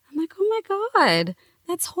 I'm like, oh my God,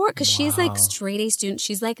 that's horrible. Because she's like straight A student.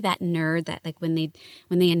 She's like that nerd that like when they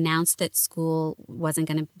announced that school wasn't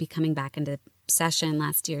going to be coming back into session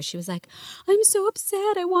last year, she was like, I'm so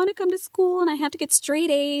upset. I want to come to school and I have to get straight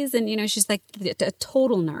A's. And, she's like a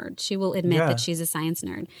total nerd. She will admit that she's a science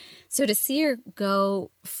nerd. So to see her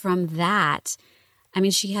go from that, I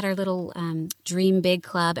mean, she had her little Dream Big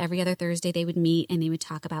Club. Every other Thursday they would meet and they would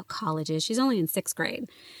talk about colleges. She's only in 6th grade.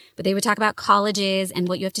 But they would talk about colleges and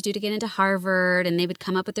what you have to do to get into Harvard. And they would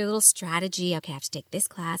come up with their little strategy. Okay, I have to take this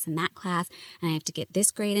class and that class. And I have to get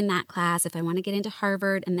this grade in that class if I want to get into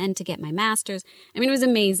Harvard and then to get my master's. I mean, it was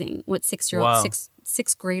amazing what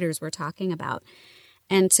sixth graders were talking about.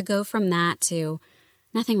 And to go from that to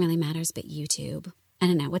nothing really matters but YouTube. I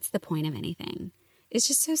don't know. What's the point of anything? It's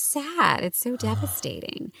just so sad. It's so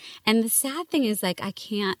devastating. And the sad thing is, like, I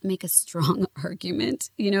can't make a strong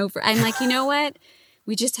argument, I'm like, you know what?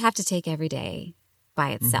 We just have to take every day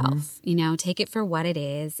by itself, take it for what it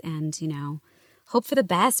is and, hope for the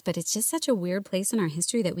best. But it's just such a weird place in our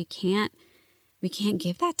history that we can't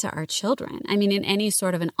give that to our children. I mean, in any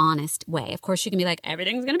sort of an honest way. Of course, you can be like,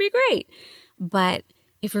 everything's going to be great. But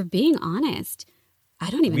if we're being honest, I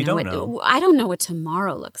don't know what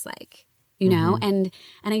tomorrow looks like. And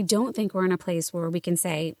I don't think we're in a place where we can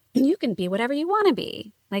say, you can be whatever you want to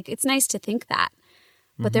be. Like, it's nice to think that.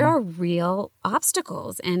 But there are real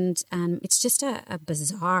obstacles, and it's just a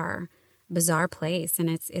bizarre place. And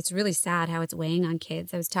it's really sad how it's weighing on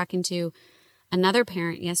kids. I was talking to another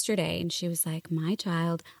parent yesterday, and she was like, my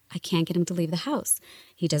child, I can't get him to leave the house.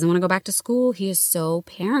 He doesn't want to go back to school. He is so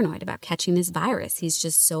paranoid about catching this virus. He's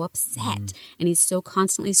just so upset, and he's so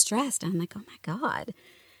constantly stressed. And I'm like, oh, my God.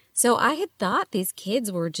 So I had thought these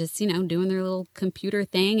kids were just, doing their little computer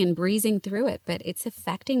thing and breezing through it, but it's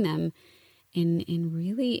affecting them in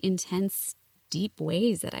really intense, deep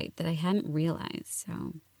ways that I hadn't realized.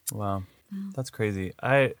 So wow, that's crazy.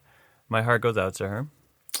 My heart goes out to her.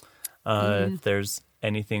 If there's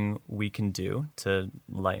anything we can do to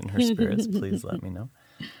lighten her spirits, please let me know.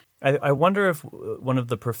 I wonder if one of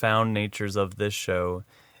the profound natures of this show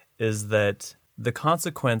is that the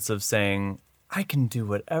consequence of saying, I can do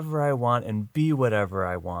whatever I want and be whatever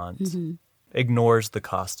I want, ignores the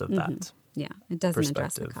cost of that. Yeah, it doesn't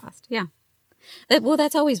address the cost. Yeah. Well,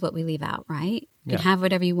 that's always what we leave out, right? You can have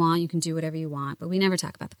whatever you want, you can do whatever you want, but we never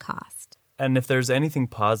talk about the cost. And if there's anything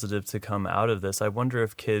positive to come out of this, I wonder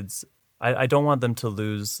if kids, I don't want them to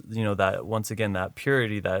lose, that, once again, that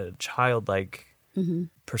purity, that childlike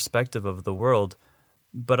perspective of the world.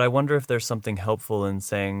 But I wonder if there's something helpful in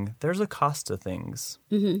saying there's a cost to things.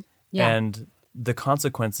 Yeah. And the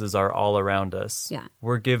consequences are all around us. Yeah.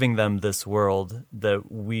 We're giving them this world that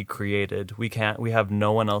we created. We have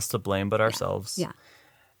no one else to blame but ourselves. Yeah.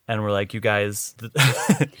 And we're like, you guys,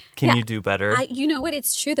 can you do better? You know what?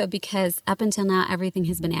 It's true, though, because up until now, everything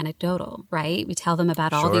has been anecdotal, right? We tell them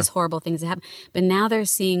about all these horrible things that happen. But now they're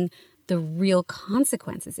seeing the real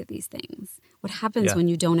consequences of these things. What happens when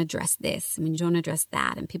you don't address this and when you don't address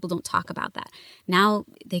that and people don't talk about that? Now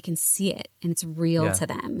they can see it and it's real to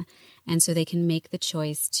them. And so they can make the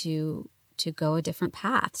choice to go a different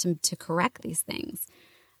path, to correct these things.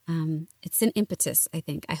 It's an impetus, I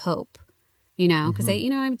think, I hope, because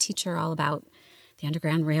I'm a teacher all about the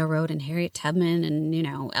Underground Railroad and Harriet Tubman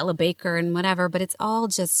and, Ella Baker and whatever, but it's all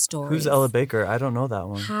just stories. Who's Ella Baker? I don't know that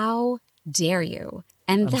one. How dare you?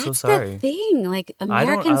 And I'm that's so sorry. the thing. Like,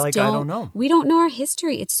 Americans I don't know. We don't know our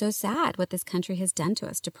history. It's so sad what this country has done to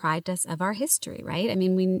us, deprived us of our history, right? I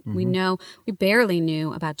mean, we barely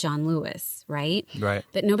knew about John Lewis, right? Right.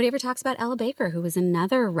 But nobody ever talks about Ella Baker, who was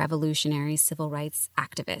another revolutionary civil rights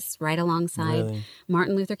activist, right alongside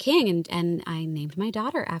Martin Luther King. And I named my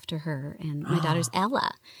daughter after her. And my daughter's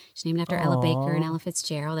Ella. She's named after Ella Baker and Ella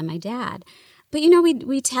Fitzgerald and my dad. But,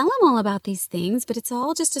 we tell them all about these things, but it's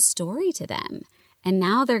all just a story to them. And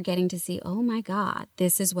now they're getting to see, oh, my God,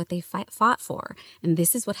 this is what they fought for. And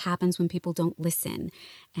this is what happens when people don't listen.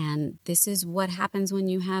 And this is what happens when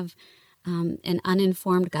you have an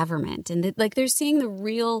uninformed government. And they're seeing the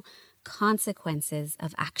real consequences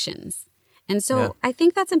of actions. And so I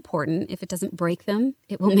think that's important. If it doesn't break them,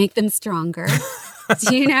 it will make them stronger.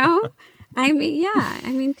 I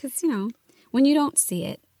mean, because, when you don't see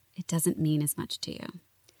it, it doesn't mean as much to you.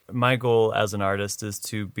 My goal as an artist is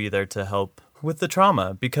to be there to help with the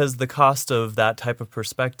trauma, because the cost of that type of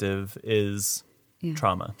perspective is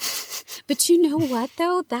trauma. But you know what,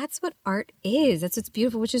 though? That's what art is. That's what's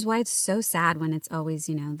beautiful, which is why it's so sad when it's always,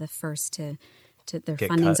 the first to their get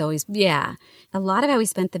funding's cut. Always, A lot of how we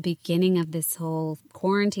spent the beginning of this whole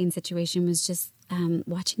quarantine situation was just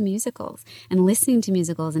watching musicals and listening to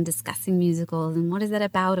musicals and discussing musicals and what is that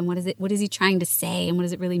about and what is he trying to say and what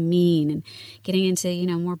does it really mean, and getting into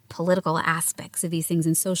more political aspects of these things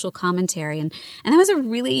and social commentary, and that was a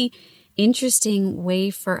really interesting way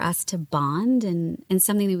for us to bond and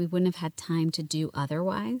something that we wouldn't have had time to do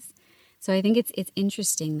otherwise. So I think it's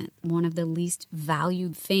interesting that one of the least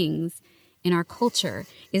valued things in our culture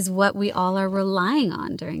is what we all are relying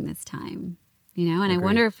on during this time. And Agreed. I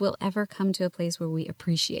wonder if we'll ever come to a place where we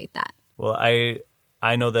appreciate that. Well, I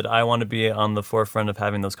know that I want to be on the forefront of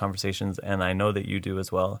having those conversations, and I know that you do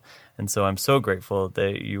as well. And so I'm so grateful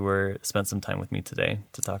that you spent some time with me today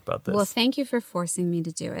to talk about this. Well, thank you for forcing me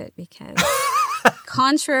to do it, because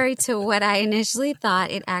contrary to what I initially thought,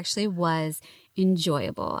 it actually was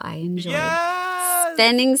enjoyable. I enjoyed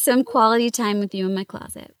spending some quality time with you in my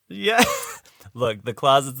closet. Yeah. Look, the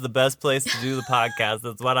closet's the best place to do the podcast.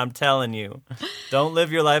 That's what I'm telling you. Don't live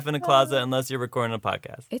your life in a closet unless you're recording a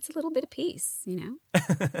podcast. It's a little bit of peace,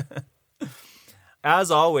 As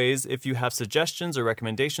always, if you have suggestions or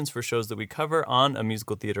recommendations for shows that we cover on A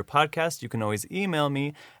Musical Theater Podcast, you can always email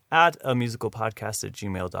me at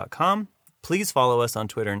amusicalpodcast@gmail.com. Please follow us on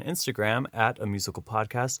Twitter and Instagram at A Musical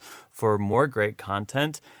Podcast for more great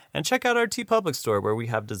content. And check out our TeePublic store, where we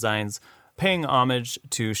have designs paying homage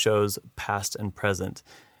to shows past and present.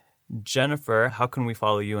 Jennifer, how can we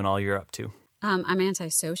follow you and all you're up to? I'm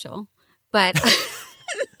antisocial, but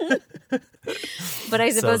but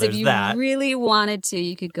I suppose if you really wanted to,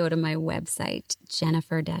 you could go to my website,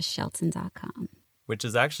 jennifer-shelton.com. Which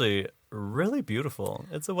is actually really beautiful.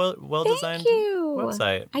 It's a well-designed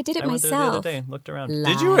website. I did it went myself. there the other day, looked around.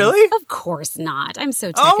 Lies. Did you really? Of course not. I'm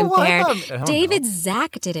so tech impaired. David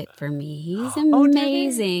Zach did it for me. He's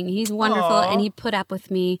amazing. He's wonderful, and he put up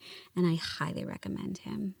with me, and I highly recommend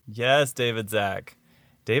him. Yes, David Zach.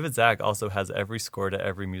 David Zach also has every score to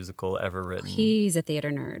every musical ever written. He's a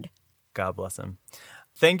theater nerd. God bless him.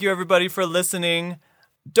 Thank you, everybody, for listening.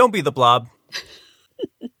 Don't be the blob.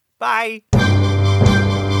 Bye.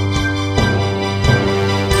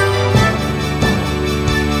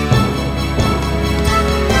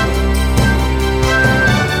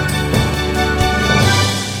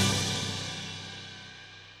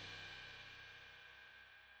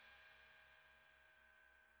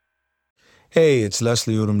 Hey, it's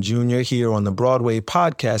Leslie Odom Jr. here on the Broadway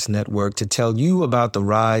Podcast Network to tell you about the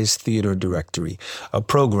Rise Theater Directory, a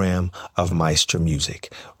program of Maestro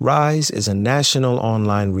Music. Rise is a national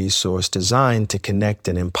online resource designed to connect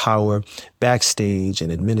and empower backstage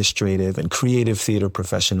and administrative and creative theater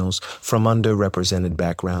professionals from underrepresented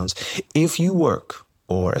backgrounds. If you work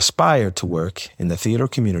or aspire to work in the theater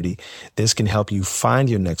community, this can help you find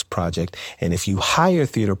your next project. And if you hire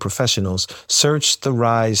theater professionals, search the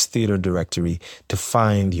Rise Theater Directory to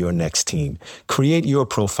find your next team. Create your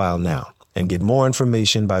profile now and get more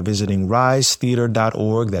information by visiting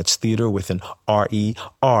risetheater.org. That's theater with an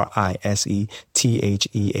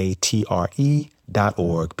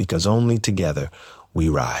RERISETHEATRE.org, because only together we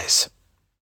rise.